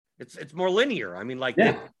 it's more linear. I mean, like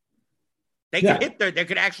they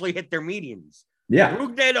could actually hit their medians. Yeah.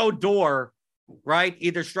 Rougned Odor, right,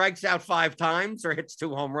 either strikes out 5 times or hits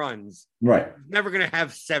 2 home runs. Right. He's never going to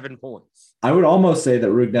have 7 points. I would almost say that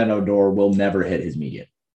Rougned Odor will never hit his median.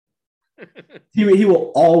 He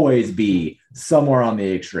will always be somewhere on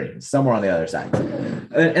the extremes, somewhere on the other side.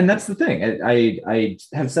 And that's the thing. I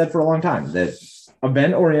have said for a long time that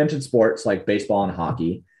event-oriented sports like baseball and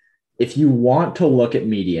hockey, if you want to look at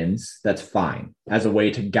medians, that's fine as a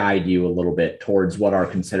way to guide you a little bit towards what are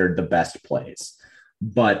considered the best plays.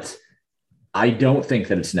 But I don't think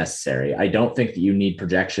that it's necessary. I don't think that you need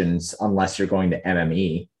projections unless you're going to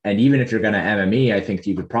MME. And even if you're going to MME, I think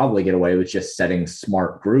you could probably get away with just setting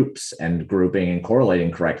smart groups and grouping and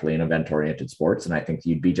correlating correctly in event-oriented sports. And I think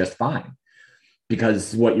you'd be just fine.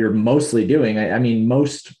 Because what you're mostly doing, I mean,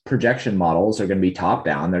 most projection models are going to be top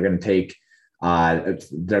down. They're going to take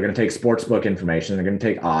sportsbook information. They're going to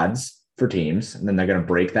take odds for teams, and then they're going to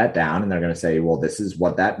break that down. And they're going to say, well, this is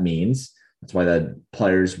what that means. That's why the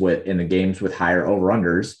players in the games with higher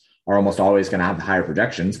over-unders are almost always going to have the higher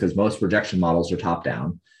projections because most projection models are top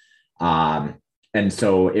down. And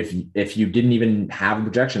so if you didn't even have a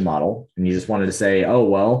projection model and you just wanted to say, oh,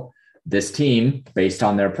 well, this team, based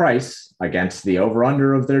on their price against the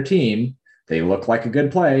over-under of their team, they look like a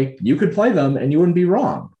good play, you could play them and you wouldn't be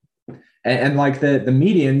wrong. And like the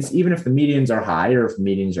medians, even if the medians are high or if the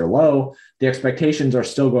medians are low, the expectations are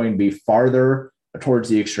still going to be farther towards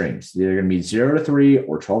the extremes. They're going to be 0 to 3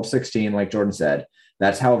 or 12 to 16, like Jordan said.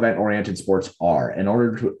 That's how event-oriented sports are. In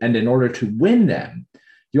order to win them,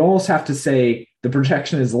 you almost have to say the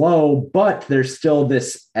projection is low, but there's still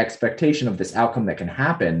this expectation of this outcome that can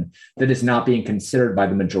happen that is not being considered by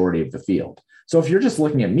the majority of the field. So if you're just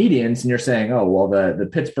looking at medians and you're saying, oh, well, the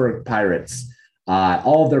Pittsburgh Pirates,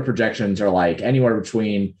 all of their projections are like anywhere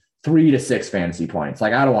between 3 to 6 fantasy points.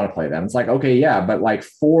 Like, I don't want to play them. It's like, okay, yeah, but like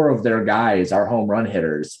 4 of their guys are home run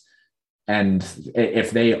hitters. And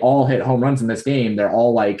if they all hit home runs in this game, they're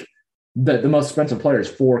all like the most expensive player is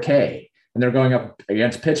 4K. And they're going up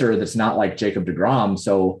against a pitcher that's not like Jacob deGrom.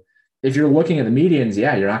 So if you're looking at the medians,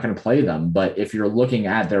 yeah, you're not going to play them. But if you're looking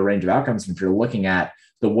at their range of outcomes, and if you're looking at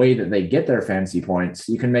the way that they get their fantasy points,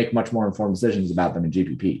 you can make much more informed decisions about them in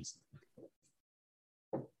GPPs.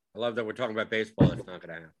 I love that we're talking about baseball. It's not going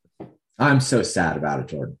to happen. I'm so sad about it,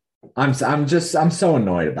 Jordan. I'm so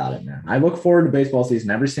annoyed about it, man. I look forward to baseball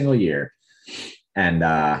season every single year.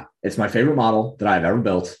 And it's my favorite model that I've ever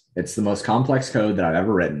built. It's the most complex code that I've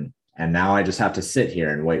ever written. And now I just have to sit here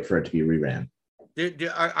and wait for it to be reran.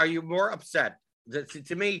 Are you more upset?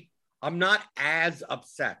 To me, I'm not as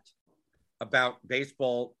upset about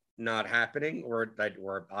baseball not happening or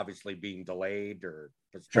obviously being delayed or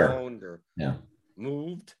postponed or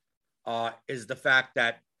moved. Is the fact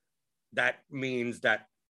that means that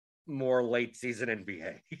more late season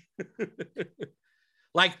NBA.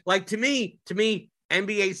 like to me, NBA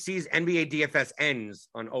DFS ends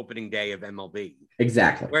on opening day of MLB.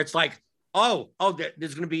 Exactly. Where it's like,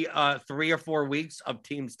 there's going to be 3 or 4 weeks of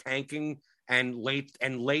teams tanking and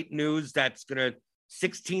late news that's going to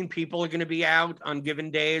 16 people are going to be out on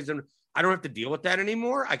given days. And I don't have to deal with that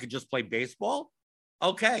anymore. I could just play baseball.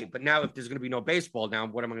 Okay. But now if there's going to be no baseball now,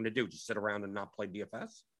 what am I going to do? Just sit around and not play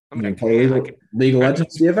DFS? I'm going to play League of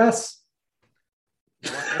Legends DFS.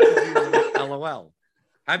 LOL.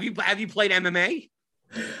 Have you played MMA?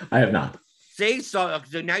 I have not. See, so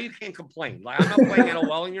now you can't complain. Like I'm not playing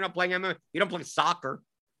LOL and you're not playing MMA. You don't play soccer,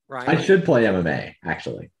 right? I should play MMA,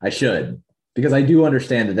 actually. I should. Because I do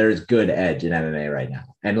understand that there is good edge in MMA right now.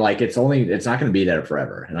 And like it's not going to be there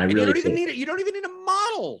forever. And you don't even need it. You don't even need a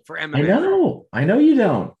model for MMA. I know you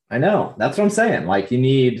don't. I know. That's what I'm saying. Like you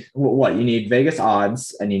need what? You need Vegas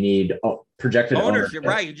odds and you need projected ownership.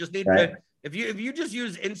 Right. You just need to, if you just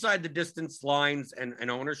use inside the distance lines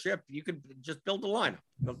and ownership, you could just build a lineup.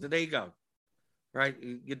 There you go. Right.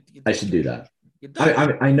 I should do that.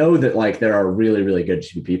 I know that like there are really, really good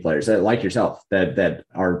GPP players that like yourself that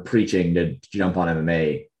are preaching to jump on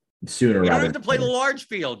MMA sooner. You don't have to play the large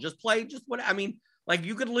field. Just what I mean. Like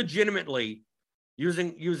you could legitimately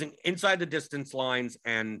using inside the distance lines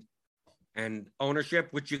and ownership,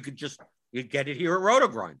 which you get it here at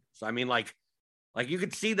RotoGrind. So I mean, like you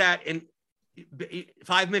could see that in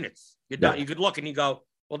 5 minutes. You could look and you go,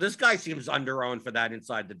 well, this guy seems under-owned for that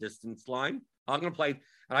inside the distance line. I'm going to play,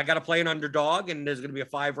 and I got to play an underdog, and there's going to be a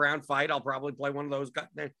 5-round fight. I'll probably play one of those guys.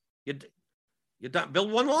 You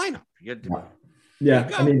build one lineup.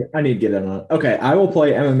 I need to get in on it. Okay, I will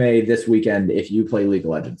play MMA this weekend if you play League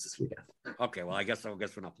of Legends this weekend. Okay, well, I guess we're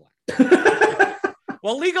not playing.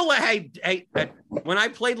 Well, when I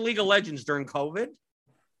played League of Legends during COVID,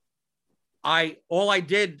 all I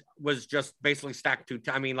did was just basically stack two.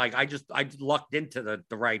 I mean, like I lucked into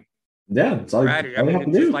the right. Yeah, it's all strategy. I mean,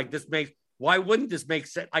 it's just like this makes. Why wouldn't this make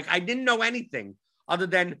sense? Like I didn't know anything other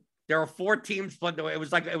than there are 4 teams, but it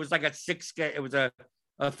was like a 6 game. It was a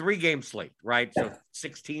 3-game slate, right? So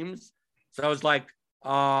 6 teams. So I was like,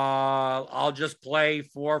 I'll just play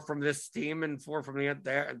 4 from this team and 4 from the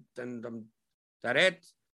there, and that it.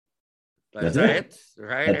 That's it,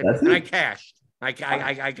 right? And I cashed. I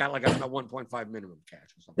got like a 1.5 minimum cash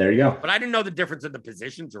or something. There you go. But I didn't know the difference in the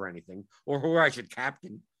positions or anything, or who I should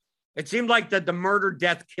captain. It seemed like the murder,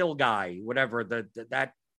 death, kill guy, whatever,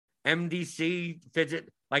 that MDC fidget,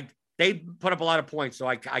 like they put up a lot of points, so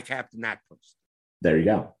I captained that person. There you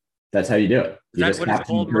go. That's how you do it. You That's what it's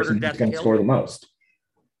called, murder, death, kill? Score the most.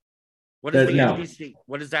 What is the MDC?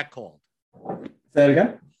 What is that called? Say it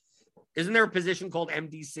again? Isn't there a position called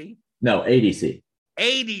MDC? No, ADC.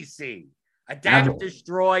 ADC. Adapt,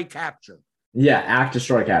 destroy, capture. Yeah, act,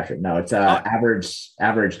 destroy, capture. No, it's average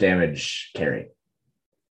damage carry.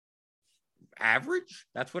 Average?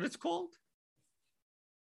 That's what it's called?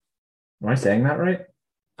 Am I saying that right?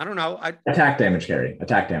 I don't know. Attack damage carry.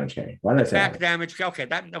 Why did I say attack damage? Okay.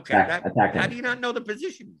 Attack How damage. do you not know the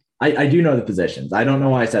position? I do know the positions. I don't know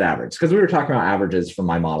why I said average because we were talking about averages from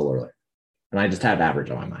my model earlier, and I just have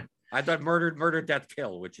average on my mind. I thought murder, death,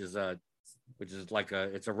 kill, which is like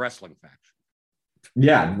it's a wrestling faction.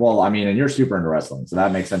 Yeah, well, I mean, and you're super into wrestling, so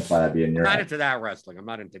that makes sense why that'd be in your. I'm not into that wrestling. I'm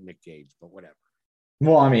not into Nick Cage, but whatever.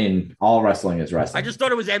 Well, I mean, all wrestling is wrestling. I just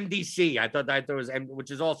thought it was MDC. I thought it was which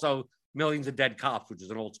is also Millions of Dead Cops, which is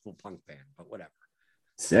an old school punk band, but whatever.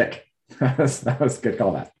 Sick. That was a good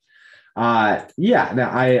callback. I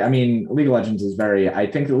mean, League of Legends is I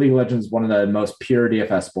think that League of Legends is one of the most pure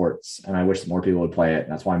DFS sports, and I wish more people would play it.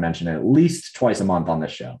 And that's why I mention it at least twice a month on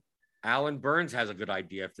this show. Alan Burns has a good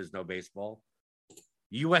idea if there's no baseball.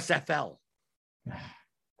 USFL.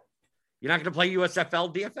 You're not going to play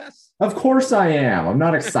USFL DFS? Of course I am. I'm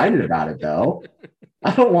not excited about it, though.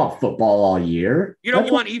 I don't want football all year. You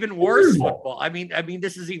don't want even worse football. I mean,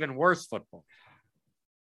 this is even worse football.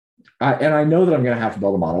 And I know that I'm going to have to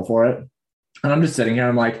build a model for it. And I'm just sitting here.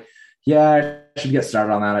 I'm like, yeah, I should get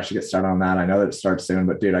started on that. I know that it starts soon,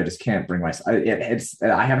 but dude, I just can't bring myself.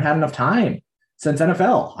 I haven't had enough time since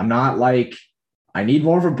NFL. I'm not like, I need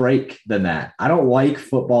more of a break than that. I don't like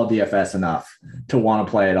football DFS enough to want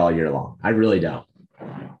to play it all year long. I really don't.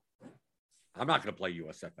 I'm not going to play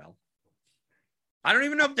USFL. I don't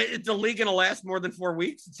even know if the league going to last more than 4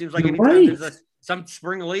 weeks. It seems like anytime right. there's some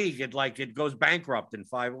spring league, it goes bankrupt in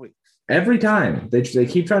 5 weeks. Every time they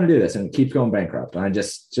keep trying to do this and it keeps going bankrupt. And I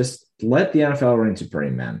just let the NFL reign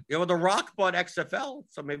supreme, man. You know, The Rock bought XFL,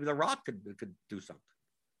 so maybe The Rock could do something.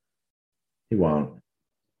 He won't.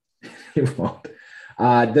 He won't.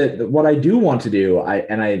 What I do want to do,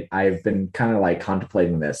 I've been kind of like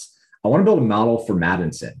contemplating this. I want to build a model for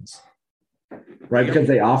Madden Sims, right? Because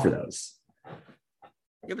they offer those.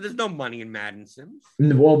 Yeah, but there's no money in Madden Sims.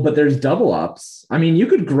 Well, but there's double ups. I mean, you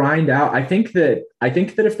could grind out. I think that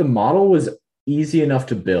if the model was easy enough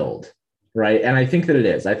to build, right? And I think that it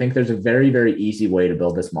is. I think there's a very, very easy way to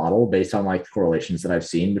build this model based on like the correlations that I've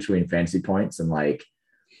seen between fantasy points and I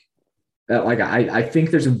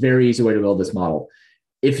think there's a very easy way to build this model.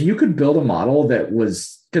 If you could build a model that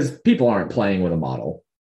was, because people aren't playing with a model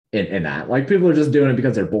in that, like people are just doing it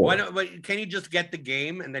because they're bored. Why not? But can you just get the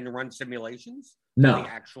game and then run simulations? No, the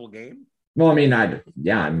actual game. Well, I mean, I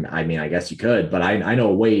guess you could, but I know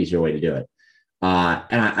a way easier way to do it.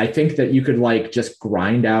 And I think that you could like just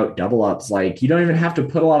grind out double ups. Like you don't even have to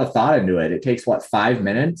put a lot of thought into it. It takes 5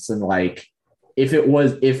 minutes. And like, if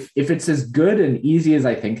it's as good and easy as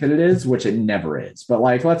I think that it is, which it never is, but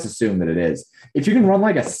like, let's assume that it is. If you can run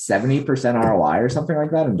like a 70% ROI or something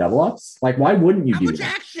like that in double ups, like why wouldn't you do that? How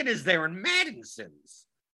much action is there in Madden Sims?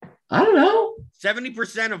 I don't know.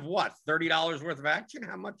 70% of what? $30 worth of action?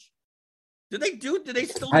 How much do they do? Do they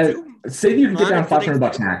still do? Say you can get down $500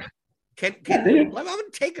 an action.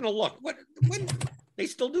 I'm taking a look. When they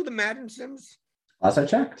still do the Madden Sims? Last I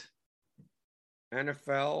checked.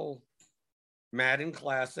 NFL, Madden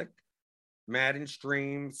Classic, Madden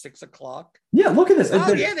Stream, 6 o'clock. Yeah, look at this.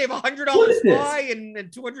 Oh, yeah, they have $100 Spy and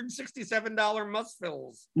 $267 must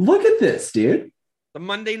fills. Look at this, dude. The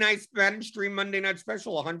Monday night Madden Stream Monday night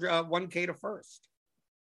special, $100K to first.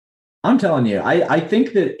 I'm telling you, I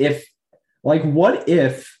think that what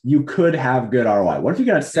if you could have good ROI? What if you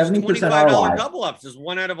got a 70% ROI? Double ups is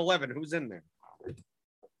 1 out of 11. Who's in there?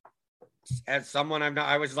 As someone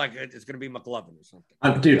I was like, it's going to be McLovin or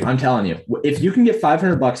something. Dude, I'm telling you, if you can get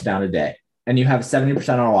 $500 down a day and you have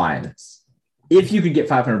 70% ROI in this, if you could get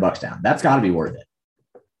 $500 down, that's got to be worth it.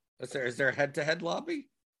 Is there a head-to-head lobby?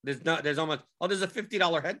 There's a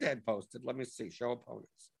 $50 head-to-head posted. Let me see. Show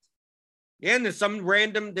opponents. Yeah,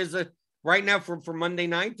 and right now for Monday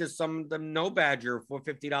night, there's the No Badger for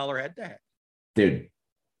 $50 head-to-head. Dude,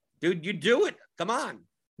 you do it. Come on.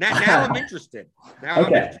 Now I'm interested.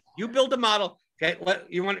 Okay. You build a model. Okay,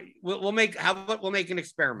 we'll make an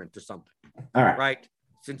experiment or something. All right. Right?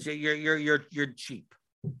 Since you're cheap.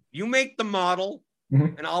 You make the model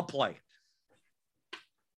and I'll play it.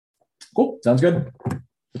 Cool. Sounds good.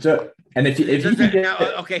 So, and if you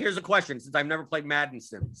okay, here's a question. Since I've never played Madden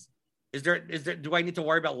Sims, do I need to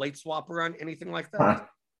worry about late swapper on anything like that?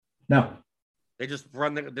 No. They just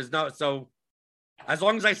run so as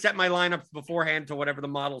long as I set my lineups beforehand to whatever the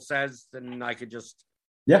model says, then I could just.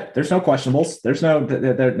 Yeah, there's no questionables. There's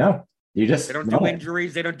no. You just. They don't do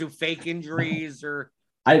injuries. They don't do fake injuries or.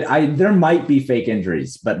 There might be fake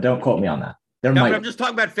injuries, but don't quote me on that. But I'm just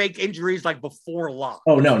talking about fake injuries like before lock.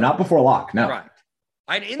 Oh no, not before lock. No. Right.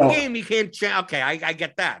 In game you can't change. Okay, I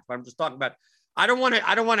get that, but I'm just talking about. I don't want to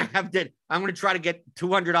have that. I'm going to try to get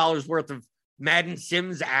 $200 worth of Madden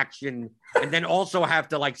Sims action, and then also have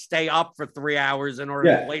to stay up for 3 hours in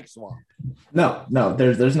order to late swap. No,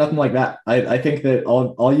 there's nothing like that. I think that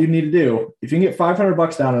all you need to do, if you can get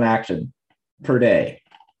 $500 down in action per day,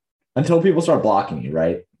 until people start blocking you,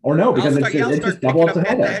 right? Or no, because it's just double up the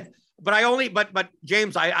head. But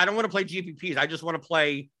James, I don't want to play GPPs. I just want to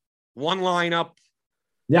play one lineup.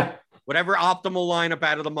 Yeah. Whatever optimal lineup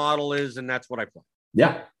out of the model is, and that's what I play.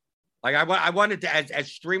 Yeah. I want it to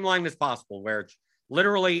as streamlined as possible, where it's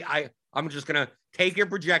literally I'm just gonna take your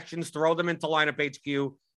projections, throw them into lineup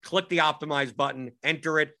HQ, click the optimize button,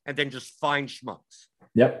 enter it, and then just find schmucks.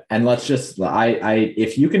 Yep. And let's just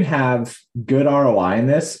if you can have good ROI in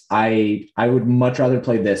this, I would much rather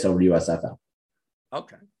play this over USFL.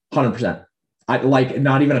 Okay. 100%. I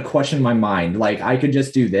not even a question in my mind. I could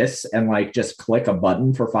just do this and just click a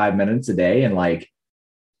button for 5 minutes a day and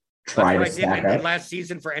try to stack up. Last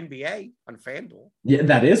season for NBA on FanDuel. Yeah,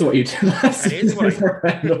 that is what you did last season for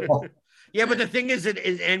FanDuel. Yeah, but the thing is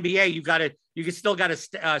NBA, you still got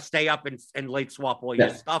to stay up and late swap all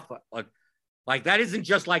your stuff. That isn't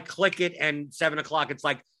just click it and 7 o'clock. It's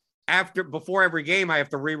before every game, I have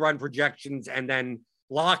to rerun projections and then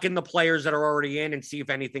lock in the players that are already in and see if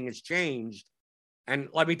anything has changed. And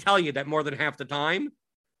let me tell you that more than half the time,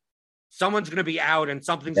 someone's going to be out and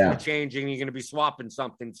something's going to change and you're going to be swapping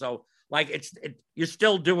something. So you're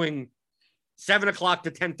still doing 7 o'clock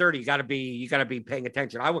to 10:30. You gotta be paying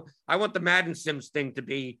attention. I want the Madden Sims thing to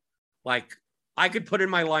be like, I could put in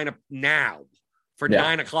my lineup now for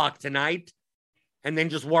 9 o'clock tonight, and then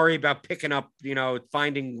just worry about picking up,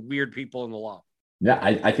 finding weird people in the lot. Yeah,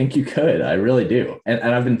 I think you could. I really do. And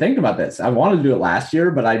I've been thinking about this. I wanted to do it last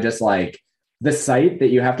year, but I just like the site that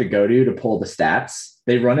you have to go to pull the stats.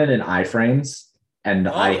 They run it in iframes, and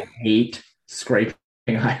I hate scraping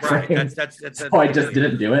iframes. Right. So I just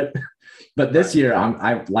didn't do it. But this year,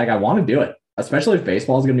 I want to do it, especially if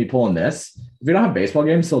baseball is going to be pulling this. If we don't have baseball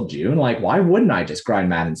games till June, like, why wouldn't I just grind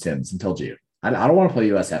Madden Sims until June? I don't want to play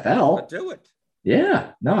USFL. But do it.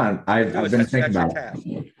 Yeah, no, I've been thinking about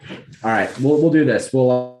it. All right, we'll do this.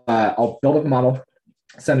 I'll build up a model,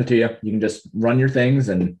 send it to you. You can just run your things,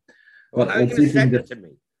 and how are you going to send it to me?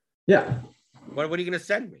 Yeah. What are you going to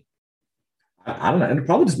send me? I don't know. It'll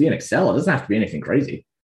probably just be in Excel. It doesn't have to be anything crazy.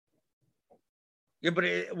 Yeah, but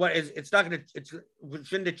it's not going to.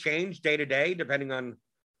 Shouldn't it change day to day depending on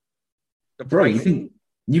the pricing?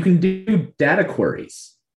 You can do data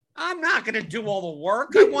queries. I'm not going to do all the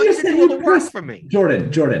work. I want you to do all the work for me.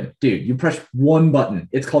 Jordan, dude, you press one button.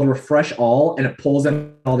 It's called refresh all, and it pulls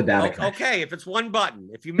in all the data. Okay, if it's one button.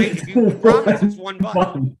 If you promise it's one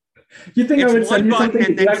button. You think it's I would send you something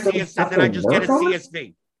and then I just get a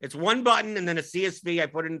CSV. It's one button and then a CSV. I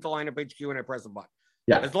put it into lineup HQ and I press a button.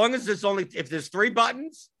 Yeah. As long as if there's 3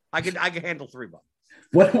 buttons, I can handle 3 buttons.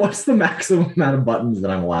 What's the maximum amount of buttons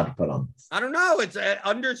that I'm allowed to put on this? I don't know. It's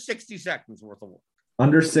under 60 seconds worth of work.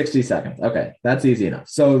 Under 60 seconds. Okay, that's easy enough.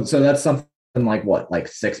 So that's something like what, like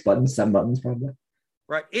 6 buttons, 7 buttons, probably.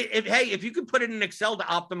 Right. If you could put it in Excel to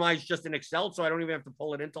optimize just in Excel, so I don't even have to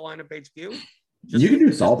pull it into lineup HQ. You can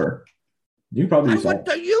do Solver. You can probably do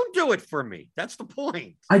Solver. You do it for me. That's the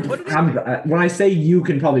point. When I say you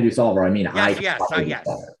can probably do Solver, I mean yes.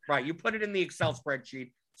 Right. You put it in the Excel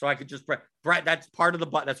spreadsheet, so I could just press. Right. That's part of the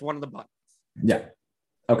button. That's one of the buttons. Yeah.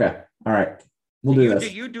 Okay. All right. We'll do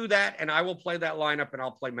this. You do that, and I will play that lineup, and I'll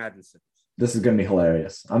play Madden Sims. This is going to be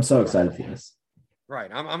hilarious. I'm so excited for this. Right.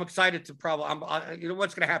 I'm excited to probably. You know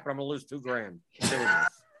what's going to happen? I'm going to lose $2,000 doing this.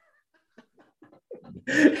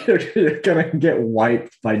 You're going to get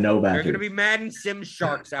wiped by no back. There are going to be Madden Sim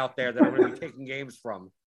sharks out there that I'm going to be taking games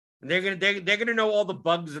from, and they're going to know all the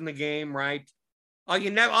bugs in the game, right?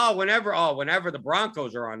 Whenever the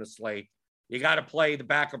Broncos are on the slate, you got to play the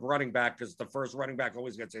backup running back because the first running back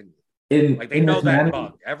always gets injured. They know that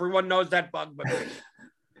bug. Everyone knows that bug, but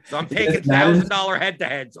so I'm taking $1,000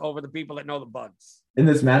 head-to-heads over the people that know the bugs. In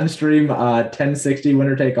this Madden stream, 1060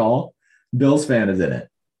 winner take all, Bills fan is in it.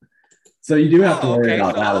 So you do have to worry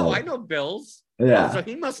about that. I know Bills. Yeah. So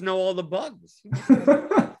he must know all the bugs.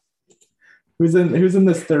 Who's in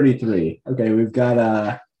this 33? Okay, we've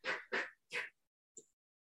got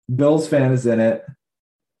Bills fan is in it,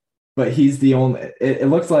 but he's the only. It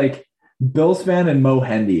looks like Bills fan and Mo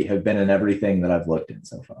Hendy have been in everything that I've looked in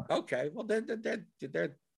so far. Okay, well they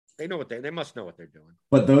know what they must know what they're doing.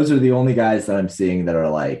 But those are the only guys that I'm seeing that are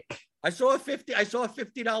like. I saw a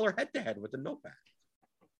 $50 head-to-head with a notepad.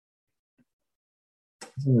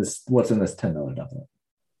 What's in this $10 duffel?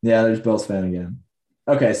 Yeah, there's Bills fan again.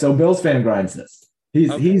 Okay, so Bills fan grinds this.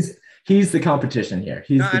 He's the competition here.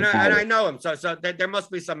 I know him. So there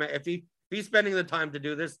must be some. If he's spending the time to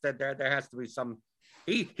do this, that there has to be some.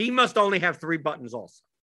 He must only have 3 buttons also.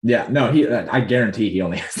 Yeah, no, I guarantee he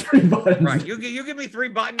only has 3 buttons. Right. You give me 3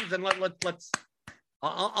 buttons and let's.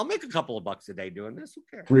 I'll make a couple of bucks a day doing this. Who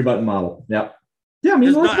cares? 3-button model. Yep. Yeah, I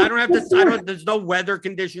mean, I don't have to. There's no weather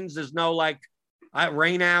conditions. There's no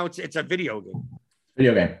rain out. It's a video game.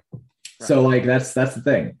 Right. So that's the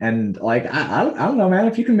thing. And I don't know, man.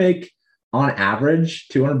 If you can make on average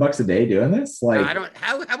 $200 a day doing this, no, I don't.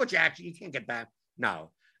 How much action? You can't get that. No.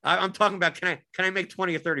 I'm talking about can I make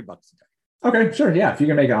 $20 or $30 a day? Okay, sure. Yeah, if you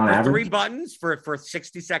can make it on average 3 buttons for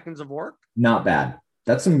 60 seconds of work, not bad.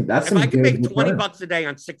 If I can make $20 a day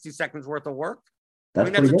on 60 seconds worth of work, that's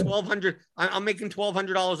 $1,200. I'm making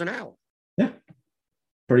 $1,200 an hour. Yeah,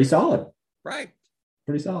 pretty solid. Right,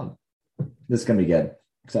 pretty solid. This is gonna be good.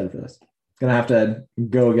 Excited for this. Gonna have to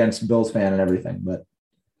go against Bills fan and everything, but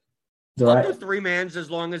I'll do 3-mans as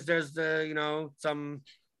long as there's some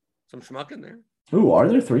schmuck in there. Ooh, are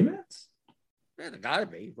there 3-mans? Yeah, there gotta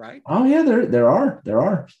be, right? Oh yeah, there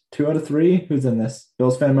are 2 out of 3. Who's in this?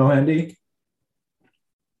 Bills fan Mo Hendy.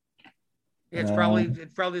 Yeah, it's probably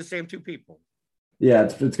the same 2 people. Yeah,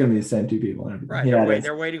 it's gonna be the same 2 people. Right. Yeah,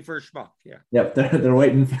 they're waiting for a schmuck. Yeah. Yep. They're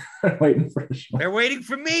waiting for a schmuck. They're waiting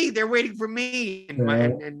for me. They're waiting for me.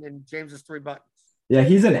 And James's 3 buttons. Yeah,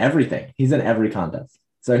 he's in everything. He's in every contest.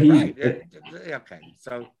 So okay.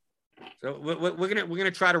 So we're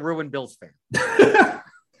gonna try to ruin Bills fan.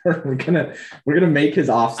 we're gonna make his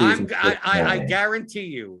offseason. I guarantee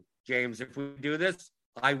you, James, if we do this,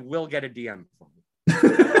 I will get a DM from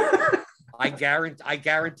him. I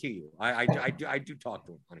guarantee you. I do talk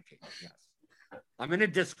to him on occasion. Yes, I'm in a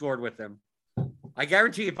Discord with him. I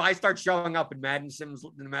guarantee if I start showing up in the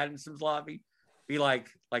Madden Sims lobby, be like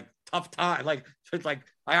tough time, like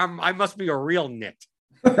I must be a real nit.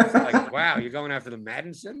 Like, wow, you're going after the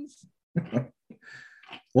Madden Sims?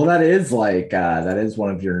 Well, that is one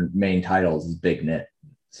of your main titles is Big Nit.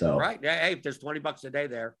 So right, yeah. Hey, there's $20 a day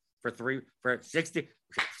there for 60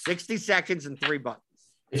 seconds and $3.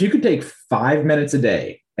 If you could take 5 minutes a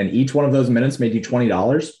day and each one of those minutes made you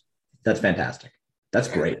 $20, that's fantastic. That's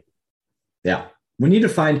great. Yeah. We need to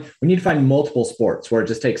find multiple sports where it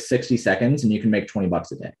just takes 60 seconds and you can make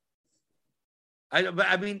 $20 a day.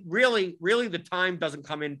 I mean, really, the time doesn't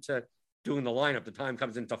come into doing the lineup. The time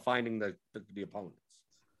comes into finding the opponents.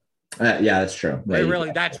 Yeah, that's true.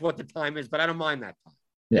 Really, that's what the time is, but I don't mind that time.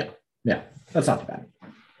 Yeah. That's not too bad.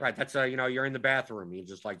 Right. That's you're in the bathroom. You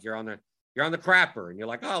just you're on the crapper and you're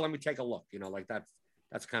like, oh, let me take a look.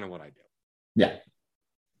 That's kind of what I do. Yeah.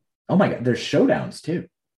 Oh my God. There's showdowns too.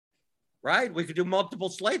 Right. We could do multiple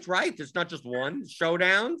slates, right? There's not just one.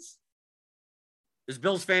 Showdowns. Is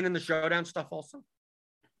Bills fan in the showdown stuff also?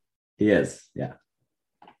 He is. Yeah.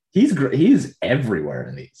 He's everywhere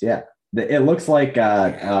in these. Yeah. It looks like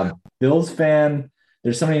Bills fan.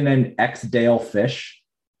 There's somebody named X Dale Fish.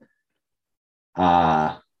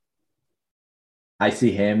 I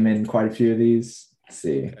see him in quite a few of these. Let's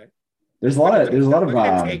see. Okay. There's a lot of we're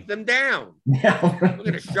gonna take them down. Yeah. We're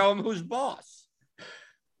gonna show them who's boss.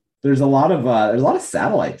 There's a lot of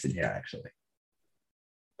satellites in here actually.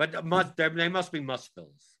 But they must be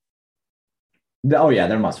Mustvilles. Oh yeah,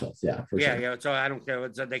 they're Mustvilles. Yeah, for sure. Yeah. So I don't care.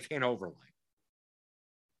 They can't overlay.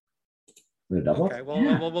 Okay,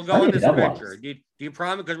 well, we'll go on this adventure. Do you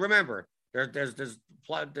promise? Because remember, there's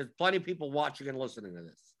plenty of people watching and listening to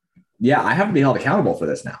this. Yeah, I have to be held accountable for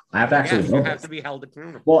this now. I have to actually. Yes, you have to be held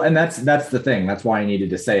accountable. Well, and that's the thing. That's why I needed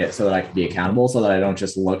to say it so that I could be accountable, so that I don't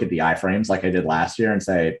just look at the iframes like I did last year and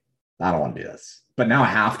say, I don't want to do this. But now I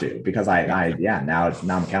have to because now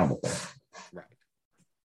I'm accountable for it. Right.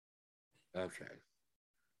 Okay.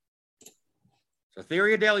 So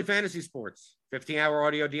Theory of Daily Fantasy Sports, 15-hour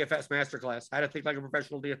audio DFS masterclass, how to think like a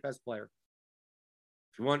professional DFS player.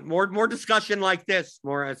 If you want more discussion like this,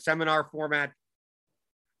 more a seminar format,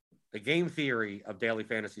 the game theory of daily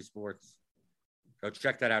fantasy sports, go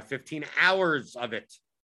check that out. 15 hours of it.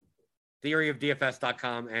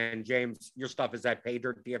 Theoryofdfs.com. And James, your stuff is at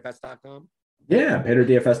paydirtdfs.com. Yeah,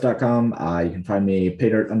 paydirtdfs.com. You can find me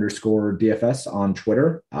paydirt_DFS on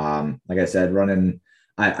Twitter. Like I said,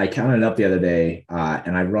 I counted up the other day,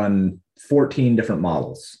 and I run 14 different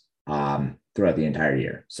models throughout the entire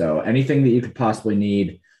year. So anything that you could possibly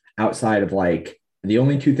need outside of the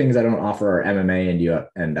only two things I don't offer are MMA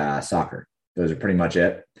and soccer. Those are pretty much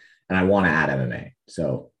it. And I want to add MMA.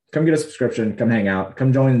 So come get a subscription, come hang out,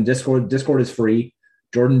 come join the Discord. Discord is free.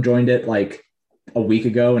 Jordan joined it a week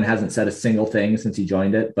ago and hasn't said a single thing since he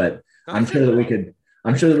joined it, but I'm sure that we could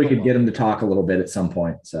get him to talk a little bit at some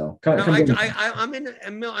point. So I'm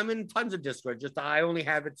in tons of Discord. Just I only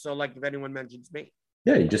have it so if anyone mentions me.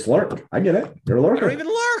 Yeah, you just lurk. I get it. You're a lurker. I don't even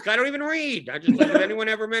lurk. I don't even read. I just if anyone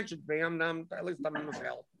ever mentions me, I'm at least I'm in the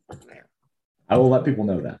cell. There. I will let people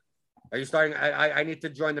know that. Are you starting? I need to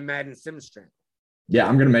join the Madden Sims channel. Yeah,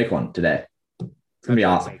 I'm gonna make one today. It's gonna be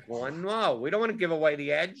awesome. Make one. No, we don't want to give away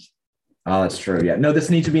the edge. Oh, that's true. Yeah. No, this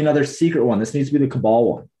needs to be another secret one. This needs to be the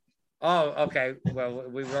Cabal one. Oh, okay. Well,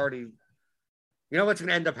 we've already. You know what's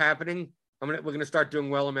gonna end up happening? We're gonna start doing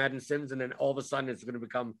well in Madden Sims, and then all of a sudden it's gonna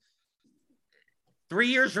become. 3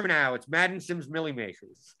 years from now, it's Madden Sims Millie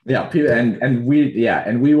Makers. Yeah, and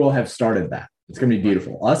we will have started that. It's gonna be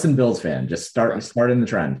beautiful. Us and Bills fan, just start in the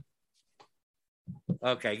trend.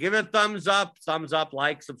 Okay, give it a thumbs up,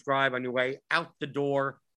 like, subscribe on your way out the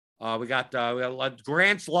door. We got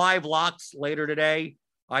Grant's live locks later today.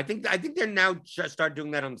 I think they're now just start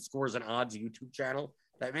doing that on the Scores and Odds YouTube channel.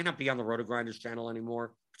 That may not be on the Roto Grinders channel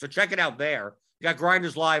anymore. So check it out there. We got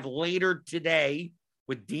Grinders live later today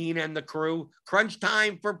with Dean and the crew. Crunch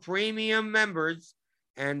time for premium members,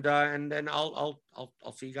 and then I'll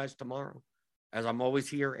see you guys tomorrow, as I'm always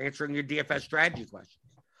here answering your DFS strategy questions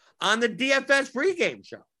on the DFS pregame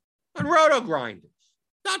show on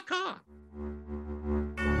RotoGrinders.com.